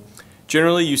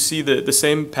 Generally, you see the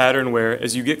same pattern where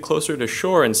as you get closer to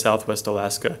shore in southwest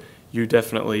Alaska, you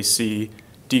definitely see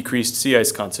decreased sea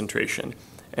ice concentration.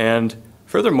 And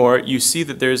furthermore, you see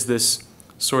that there's this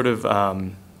sort of,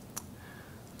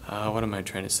 what am I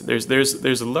trying to say?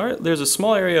 There's a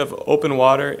small area of open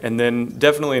water, and then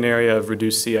definitely an area of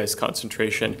reduced sea ice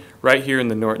concentration right here in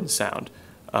the Norton Sound.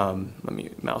 Let me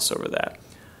mouse over that.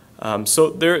 So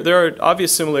there are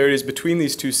obvious similarities between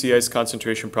these two sea ice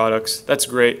concentration products. That's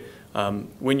great.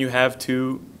 When you have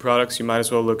two products, you might as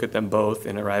well look at them both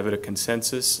and arrive at a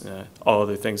consensus, all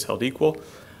other things held equal.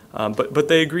 But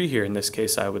they agree here in this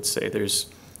case, I would say. There's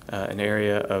an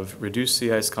area of reduced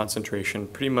sea ice concentration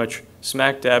pretty much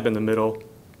smack dab in the middle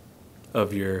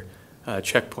of your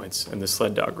checkpoints in the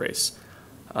sled dog race.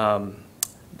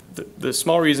 The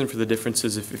small reason for the difference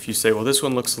is if you say, well, this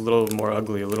one looks a little more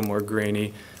ugly, a little more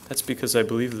grainy, that's because I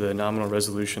believe the nominal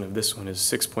resolution of this one is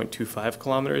 6.25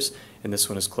 kilometers, and this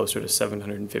one is closer to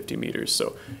 750 meters.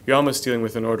 So you're almost dealing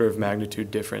with an order of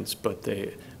magnitude difference, but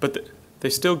they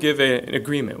still give an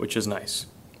agreement, which is nice.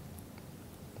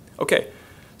 Okay,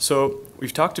 so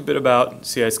we've talked a bit about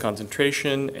sea ice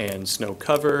concentration and snow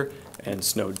cover and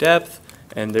snow depth,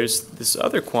 and there's this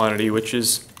other quantity which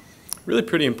is really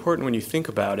pretty important when you think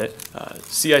about it,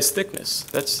 sea ice thickness.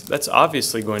 That's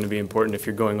obviously going to be important if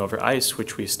you're going over ice,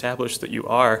 which we established that you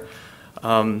are.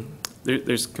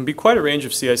 There can be quite a range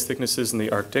of sea ice thicknesses in the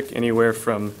Arctic, anywhere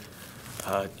from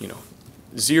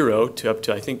 0 to up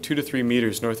to, I think, 2 to 3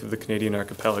 meters north of the Canadian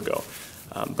archipelago.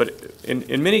 But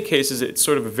in many cases, it's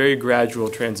sort of a very gradual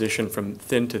transition from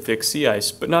thin to thick sea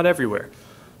ice, but not everywhere.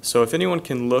 So if anyone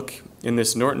can look in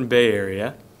this Norton Bay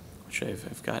area, which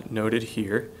I've got noted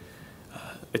here,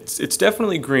 it's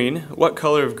definitely green. What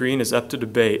color of green is up to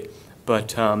debate,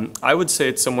 but I would say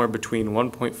it's somewhere between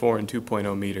 1.4 and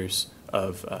 2.0 meters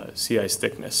of sea ice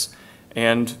thickness.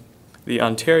 And the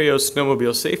Ontario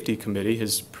Snowmobile Safety Committee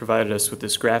has provided us with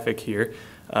this graphic here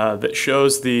that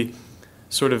shows the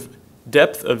sort of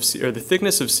depth of or the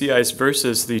thickness of sea ice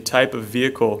versus the type of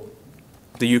vehicle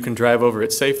that you can drive over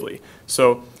it safely.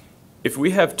 So if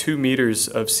we have 2 meters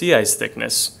of sea ice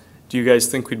thickness, do you guys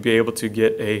think we'd be able to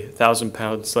get a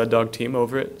 1,000-pound sled dog team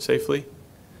over it safely?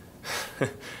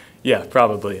 Yeah,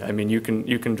 probably. I mean, you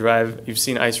can drive, you've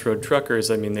seen ice road truckers,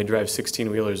 I mean, they drive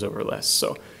 16-wheelers over less.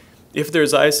 So if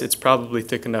there's ice, it's probably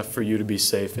thick enough for you to be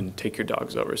safe and take your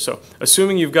dogs over. So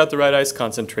assuming you've got the right ice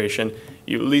concentration,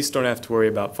 you at least don't have to worry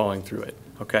about falling through it,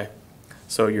 okay?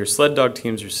 So your sled dog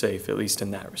teams are safe, at least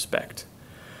in that respect.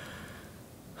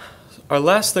 Our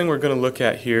last thing we're going to look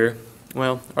at here,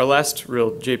 well, our last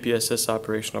real JPSS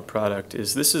operational product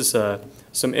is this is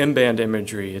some M-band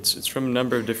imagery. It's from a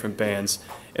number of different bands.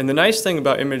 And the nice thing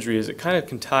about imagery is it kind of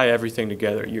can tie everything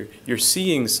together. You're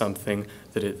seeing something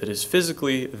that is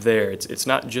physically there. It's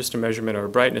not just a measurement or a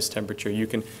brightness temperature. You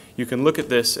can look at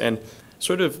this and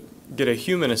sort of get a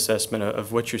human assessment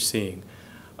of what you're seeing.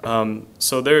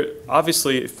 So there,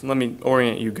 obviously, let me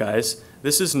orient you guys.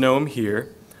 This is Nome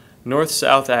here.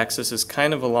 North-south axis is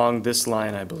kind of along this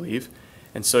line, I believe.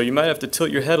 And so you might have to tilt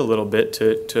your head a little bit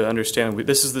to understand.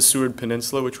 This is the Seward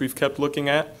Peninsula, which we've kept looking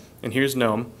at, and here's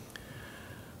Nome.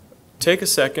 Take a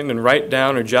second and write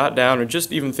down or jot down or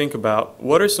just even think about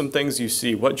what are some things you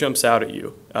see, what jumps out at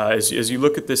you. As you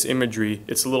look at this imagery,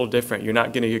 it's a little different. You're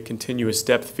not getting a continuous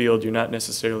depth field. You're not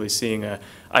necessarily seeing a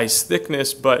ice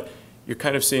thickness, but you're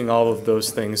kind of seeing all of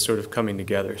those things sort of coming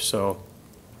together. So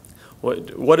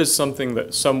what is something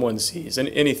that someone sees? And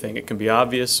anything. It can be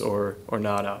obvious or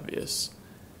not obvious.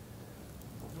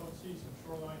 You don't see some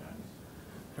shoreline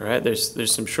ice? All right,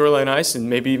 there's some shoreline ice and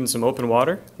maybe even some open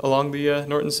water along the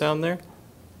Norton Sound there.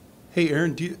 Hey,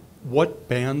 Aaron, what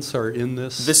bands are in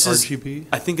this RGB?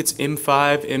 I think it's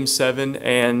M5, M7,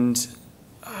 and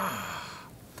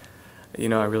you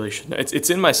know, I really should know. It's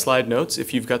in my slide notes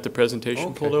if you've got the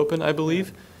presentation pulled open, I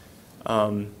believe.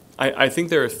 I think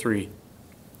there are 3.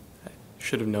 I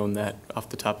should have known that off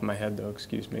the top of my head, though.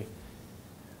 Excuse me.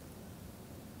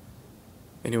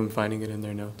 Anyone finding it in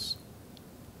their notes?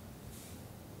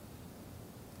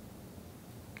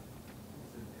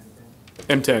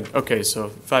 M10. Okay, so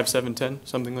 5, 7, 10,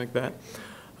 something like that.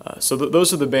 So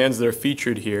those are the bands that are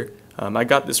featured here. I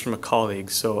got this from a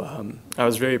colleague, so I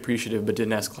was very appreciative, but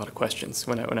didn't ask a lot of questions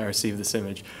when I received this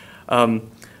image.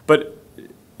 But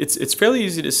it's fairly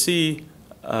easy to see,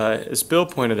 as Bill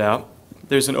pointed out.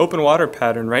 There's an open water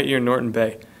pattern right here in Norton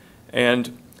Bay.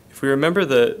 And if we remember,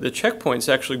 the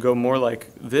checkpoints actually go more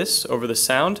like this over the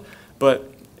Sound.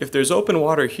 But if there's open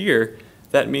water here,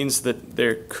 that means that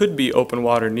there could be open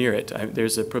water near it.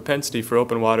 There's a propensity for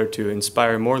open water to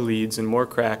inspire more leads and more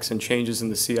cracks and changes in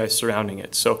the sea ice surrounding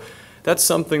it. So that's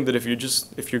something that if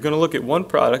you're going to look at one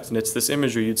product and it's this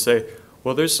imagery, you'd say,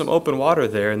 well, there's some open water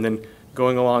there, and then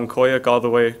going along Koyuk all the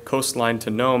way coastline to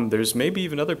Nome, there's maybe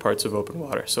even other parts of open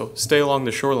water. So stay along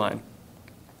the shoreline.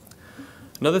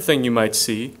 Another thing you might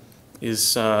see is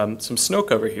some snow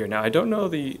cover here. Now, I don't know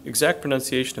the exact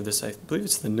pronunciation of this. I believe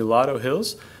it's the Nulato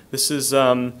Hills. This is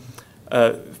a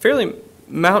fairly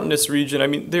mountainous region. I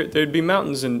mean, there'd be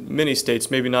mountains in many states,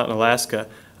 maybe not in Alaska,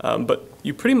 but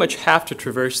you pretty much have to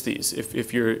traverse these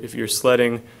if you're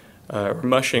sledding or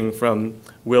mushing from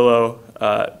Willow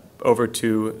over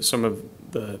to some of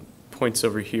the points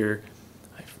over here.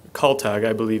 Kaltag,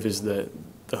 I believe, is the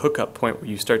hookup point where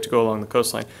you start to go along the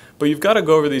coastline. But you've got to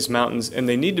go over these mountains, and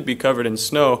they need to be covered in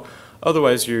snow.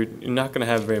 Otherwise, you're not going to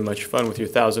have very much fun with your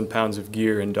 1,000 pounds of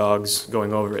gear and dogs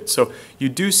going over it. So you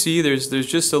do see there's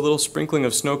just a little sprinkling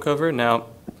of snow cover. Now,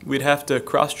 we'd have to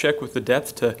cross-check with the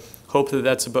depth to hope that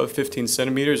that's above 15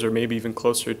 centimeters or maybe even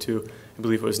closer to, I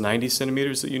believe it was 90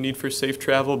 centimeters that you need for safe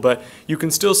travel. But you can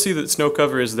still see that snow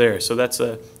cover is there. So that's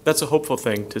a hopeful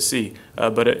thing to see,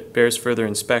 but it bears further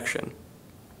inspection.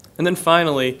 And then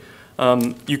finally,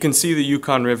 you can see the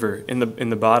Yukon River in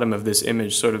the bottom of this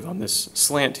image, sort of on this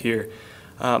slant here.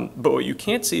 But what you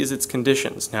can't see is its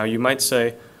conditions. Now, you might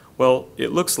say, well,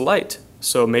 it looks light,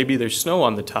 so maybe there's snow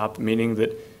on the top, meaning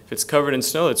that if it's covered in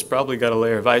snow, it's probably got a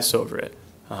layer of ice over it.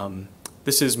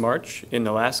 This is March in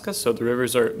Alaska, so the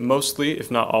rivers are mostly, if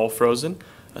not all, frozen.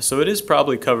 So it is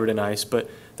probably covered in ice, but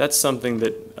that's something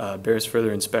that bears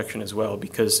further inspection as well,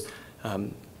 because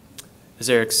as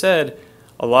Eric said,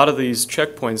 a lot of these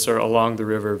checkpoints are along the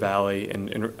river valley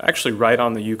and actually right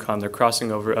on the Yukon. They're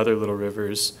crossing over other little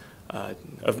rivers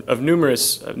of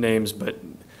numerous names, but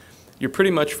you're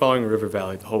pretty much following a river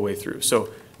valley the whole way through. So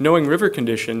knowing river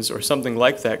conditions or something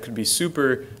like that could be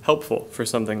super helpful for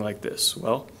something like this.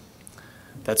 Well,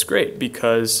 that's great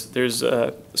because there's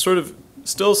a sort of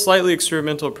still slightly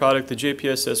experimental product, the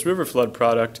JPSS river flood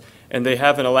product, and they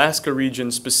have an Alaska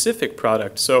region specific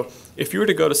product. So if you were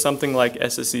to go to something like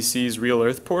SSEC's Real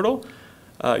Earth portal,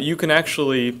 you can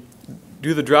actually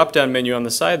do the drop-down menu on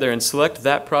the side there and select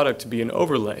that product to be an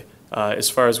overlay as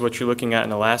far as what you're looking at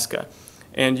in Alaska.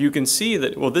 And you can see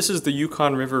that, well, this is the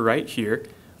Yukon River right here.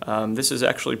 This is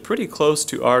actually pretty close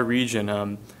to our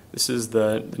region. This is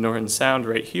the Northern Sound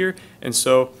right here. And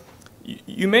so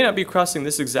you may not be crossing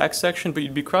this exact section, but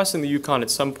you'd be crossing the Yukon at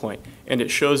some point. And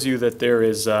it shows you that there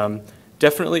is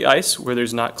definitely ice where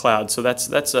there's not clouds. So that's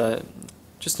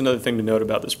just another thing to note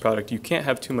about this product. You can't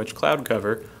have too much cloud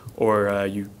cover, or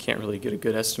you can't really get a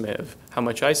good estimate of how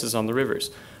much ice is on the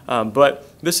rivers. But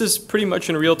this is pretty much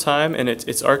in real time, and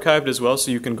it's archived as well,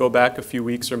 so you can go back a few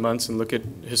weeks or months and look at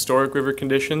historic river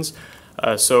conditions.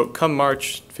 So come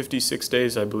March, 56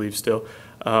 days I believe still,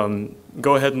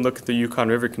 go ahead and look at the Yukon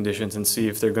River conditions and see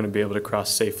if they're going to be able to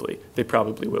cross safely. They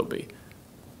probably will be.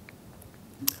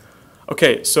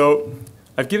 Okay, so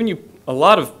I've given you a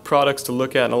lot of products to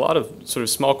look at and a lot of sort of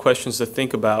small questions to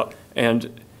think about,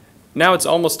 and now it's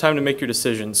almost time to make your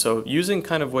decision. So using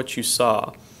kind of what you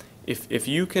saw, if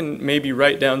you can maybe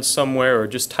write down somewhere or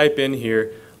just type in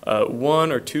here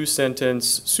 1 or 2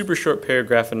 sentence, super short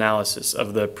paragraph analysis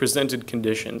of the presented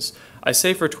conditions. I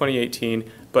say for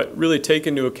 2018, but really take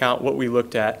into account what we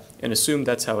looked at and assume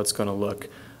that's how it's going to look.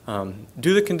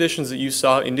 Do the conditions that you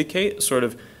saw indicate sort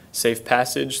of safe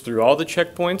passage through all the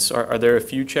checkpoints? Are there a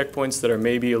few checkpoints that are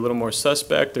maybe a little more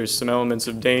suspect? There's some elements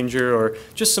of danger or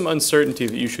just some uncertainty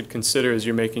that you should consider as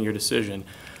you're making your decision.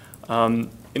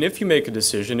 And if you make a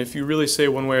decision, if you really say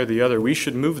one way or the other, we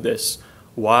should move this,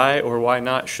 why or why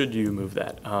not should you move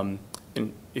that?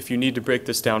 And if you need to break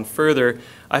this down further,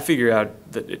 I figure out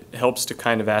that it helps to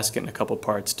kind of ask it in a couple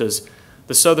parts. Does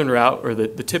the southern route, or the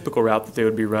typical route that they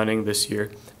would be running this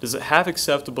year, does it have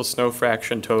acceptable snow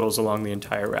fraction totals along the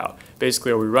entire route?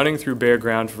 Basically, are we running through bare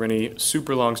ground for any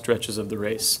super long stretches of the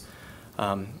race?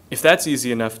 If that's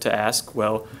easy enough to ask,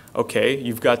 well, okay,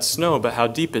 you've got snow, but how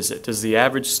deep is it? Does the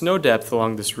average snow depth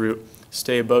along this route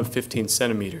stay above 15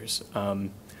 centimeters?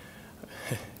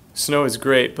 Snow is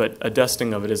great, but a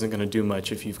dusting of it isn't going to do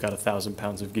much if you've got 1,000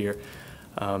 pounds of gear.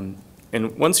 And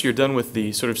once you're done with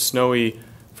the sort of snowy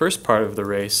first part of the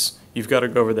race, you've got to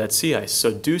go over that sea ice.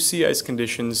 So do sea ice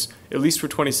conditions, at least for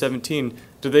 2017,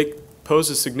 do they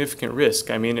pose a significant risk?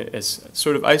 I mean, as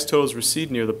sort of ice totals recede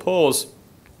near the poles,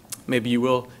 maybe you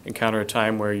will encounter a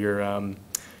time where your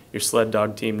sled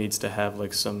dog team needs to have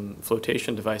like some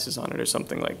flotation devices on it or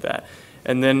something like that.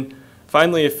 And then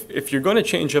finally, if you're going to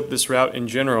change up this route in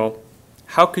general,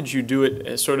 how could you do it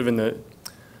as sort of in the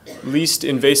least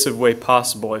invasive way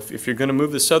possible? If you're going to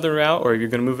move the southern route, or you're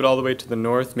going to move it all the way to the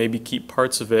north, maybe keep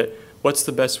parts of it, what's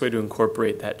the best way to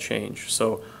incorporate that change?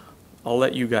 So I'll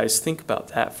let you guys think about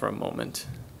that for a moment.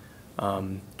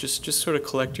 Just sort of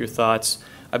collect your thoughts.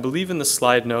 I believe in the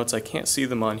slide notes, I can't see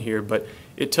them on here, but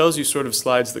it tells you sort of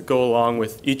slides that go along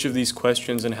with each of these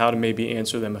questions and how to maybe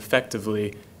answer them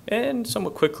effectively and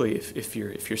somewhat quickly if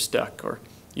you're stuck or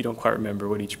you don't quite remember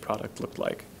what each product looked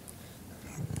like.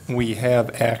 We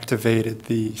have activated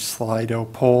the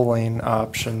Slido polling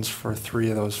options for 3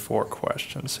 of those 4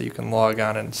 questions, so you can log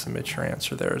on and submit your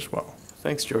answer there as well.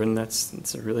 Thanks, Jordan.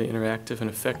 That's a really interactive and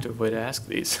effective way to ask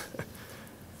these.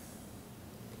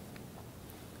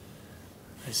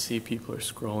 I see people are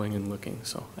scrolling and looking,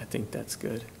 so I think that's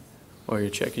good. Or you're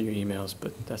checking your emails,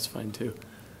 but that's fine too.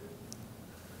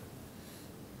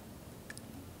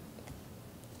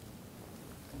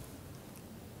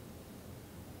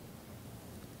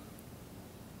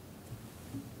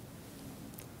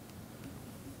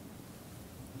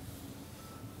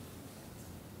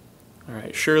 All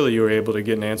right, surely you were able to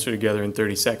get an answer together in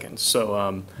 30 seconds. So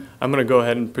I'm going to go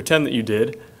ahead and pretend that you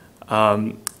did.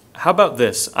 How about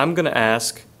this? I'm going to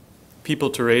ask people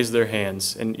to raise their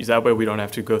hands, and that way we don't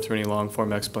have to go through any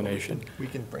long-form explanation. We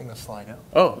can bring the slide out.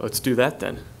 Oh, let's do that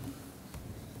then.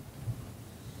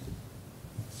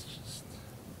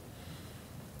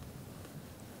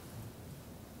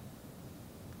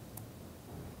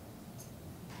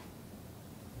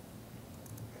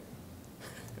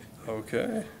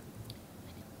 Okay.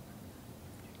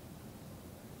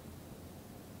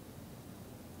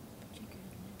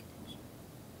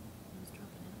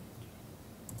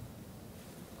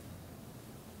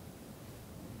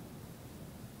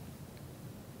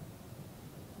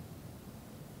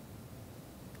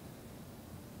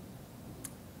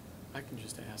 I can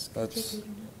just ask. That's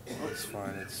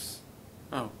fine. It's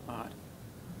Oh, odd.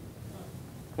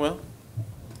 Well,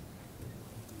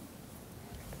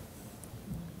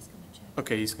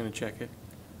 okay, he's going to check it.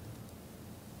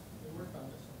 They worked on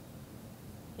this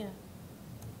one. Yeah.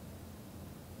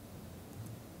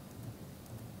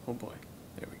 Oh boy,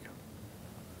 there we go.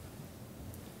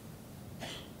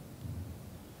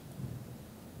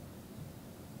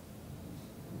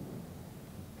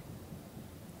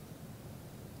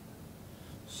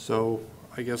 So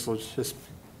I guess let's just,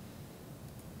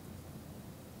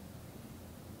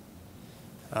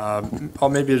 I'll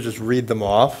maybe just read them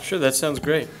off. Sure, that sounds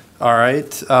great. All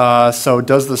right, so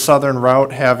does the southern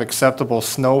route have acceptable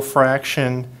snow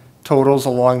fraction totals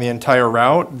along the entire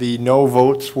route? The no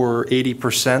votes were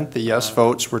 80%, the yes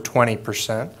votes were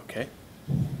 20%. Okay.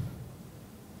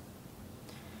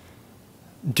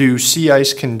 Do sea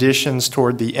ice conditions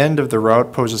toward the end of the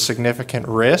route pose a significant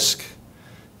risk?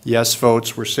 Yes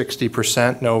votes were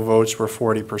 60%, no votes were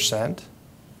 40%.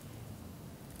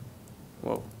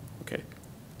 Whoa, okay.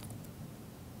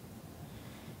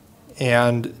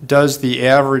 And does the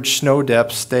average snow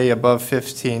depth stay above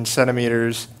 15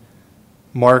 centimeters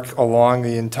mark along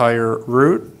the entire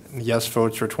route? Yes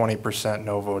votes were 20%,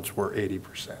 no votes were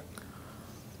 80%.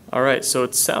 All right, so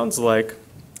it sounds like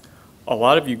a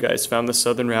lot of you guys found the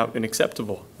southern route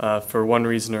unacceptable for one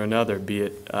reason or another, be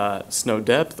it snow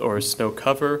depth or snow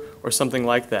cover or something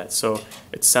like that. So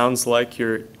it sounds like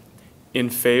you're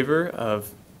in favor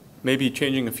of maybe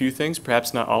changing a few things,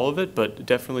 perhaps not all of it, but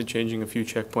definitely changing a few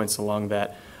checkpoints along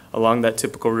that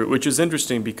typical route, which is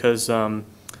interesting because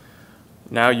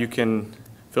now you can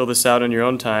fill this out on your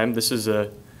own time. This is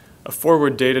a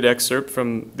forward-dated excerpt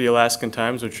from the Alaskan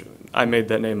Times, which I made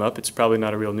that name up. It's probably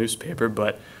not a real newspaper,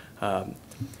 but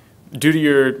due to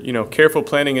your careful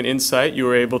planning and insight, you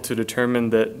were able to determine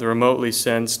that the remotely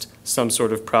sensed some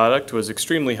sort of product was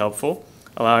extremely helpful,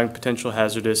 allowing potential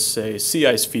hazardous, say, sea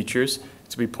ice features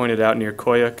to be pointed out near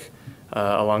Koyuk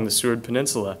along the Seward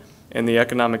Peninsula. And the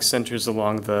economic centers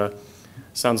along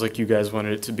sounds like you guys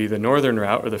wanted it to be the northern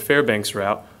route or the Fairbanks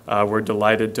route. We're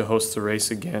delighted to host the race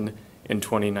again in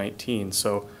 2019.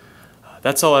 So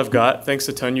that's all I've got. Thanks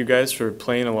a ton, you guys, for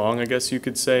playing along, I guess you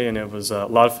could say, and it was a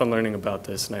lot of fun learning about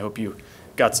this, and I hope you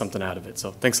got something out of it.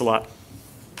 So thanks a lot.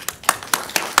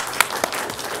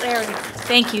 Larry,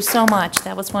 thank you so much.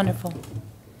 That was wonderful.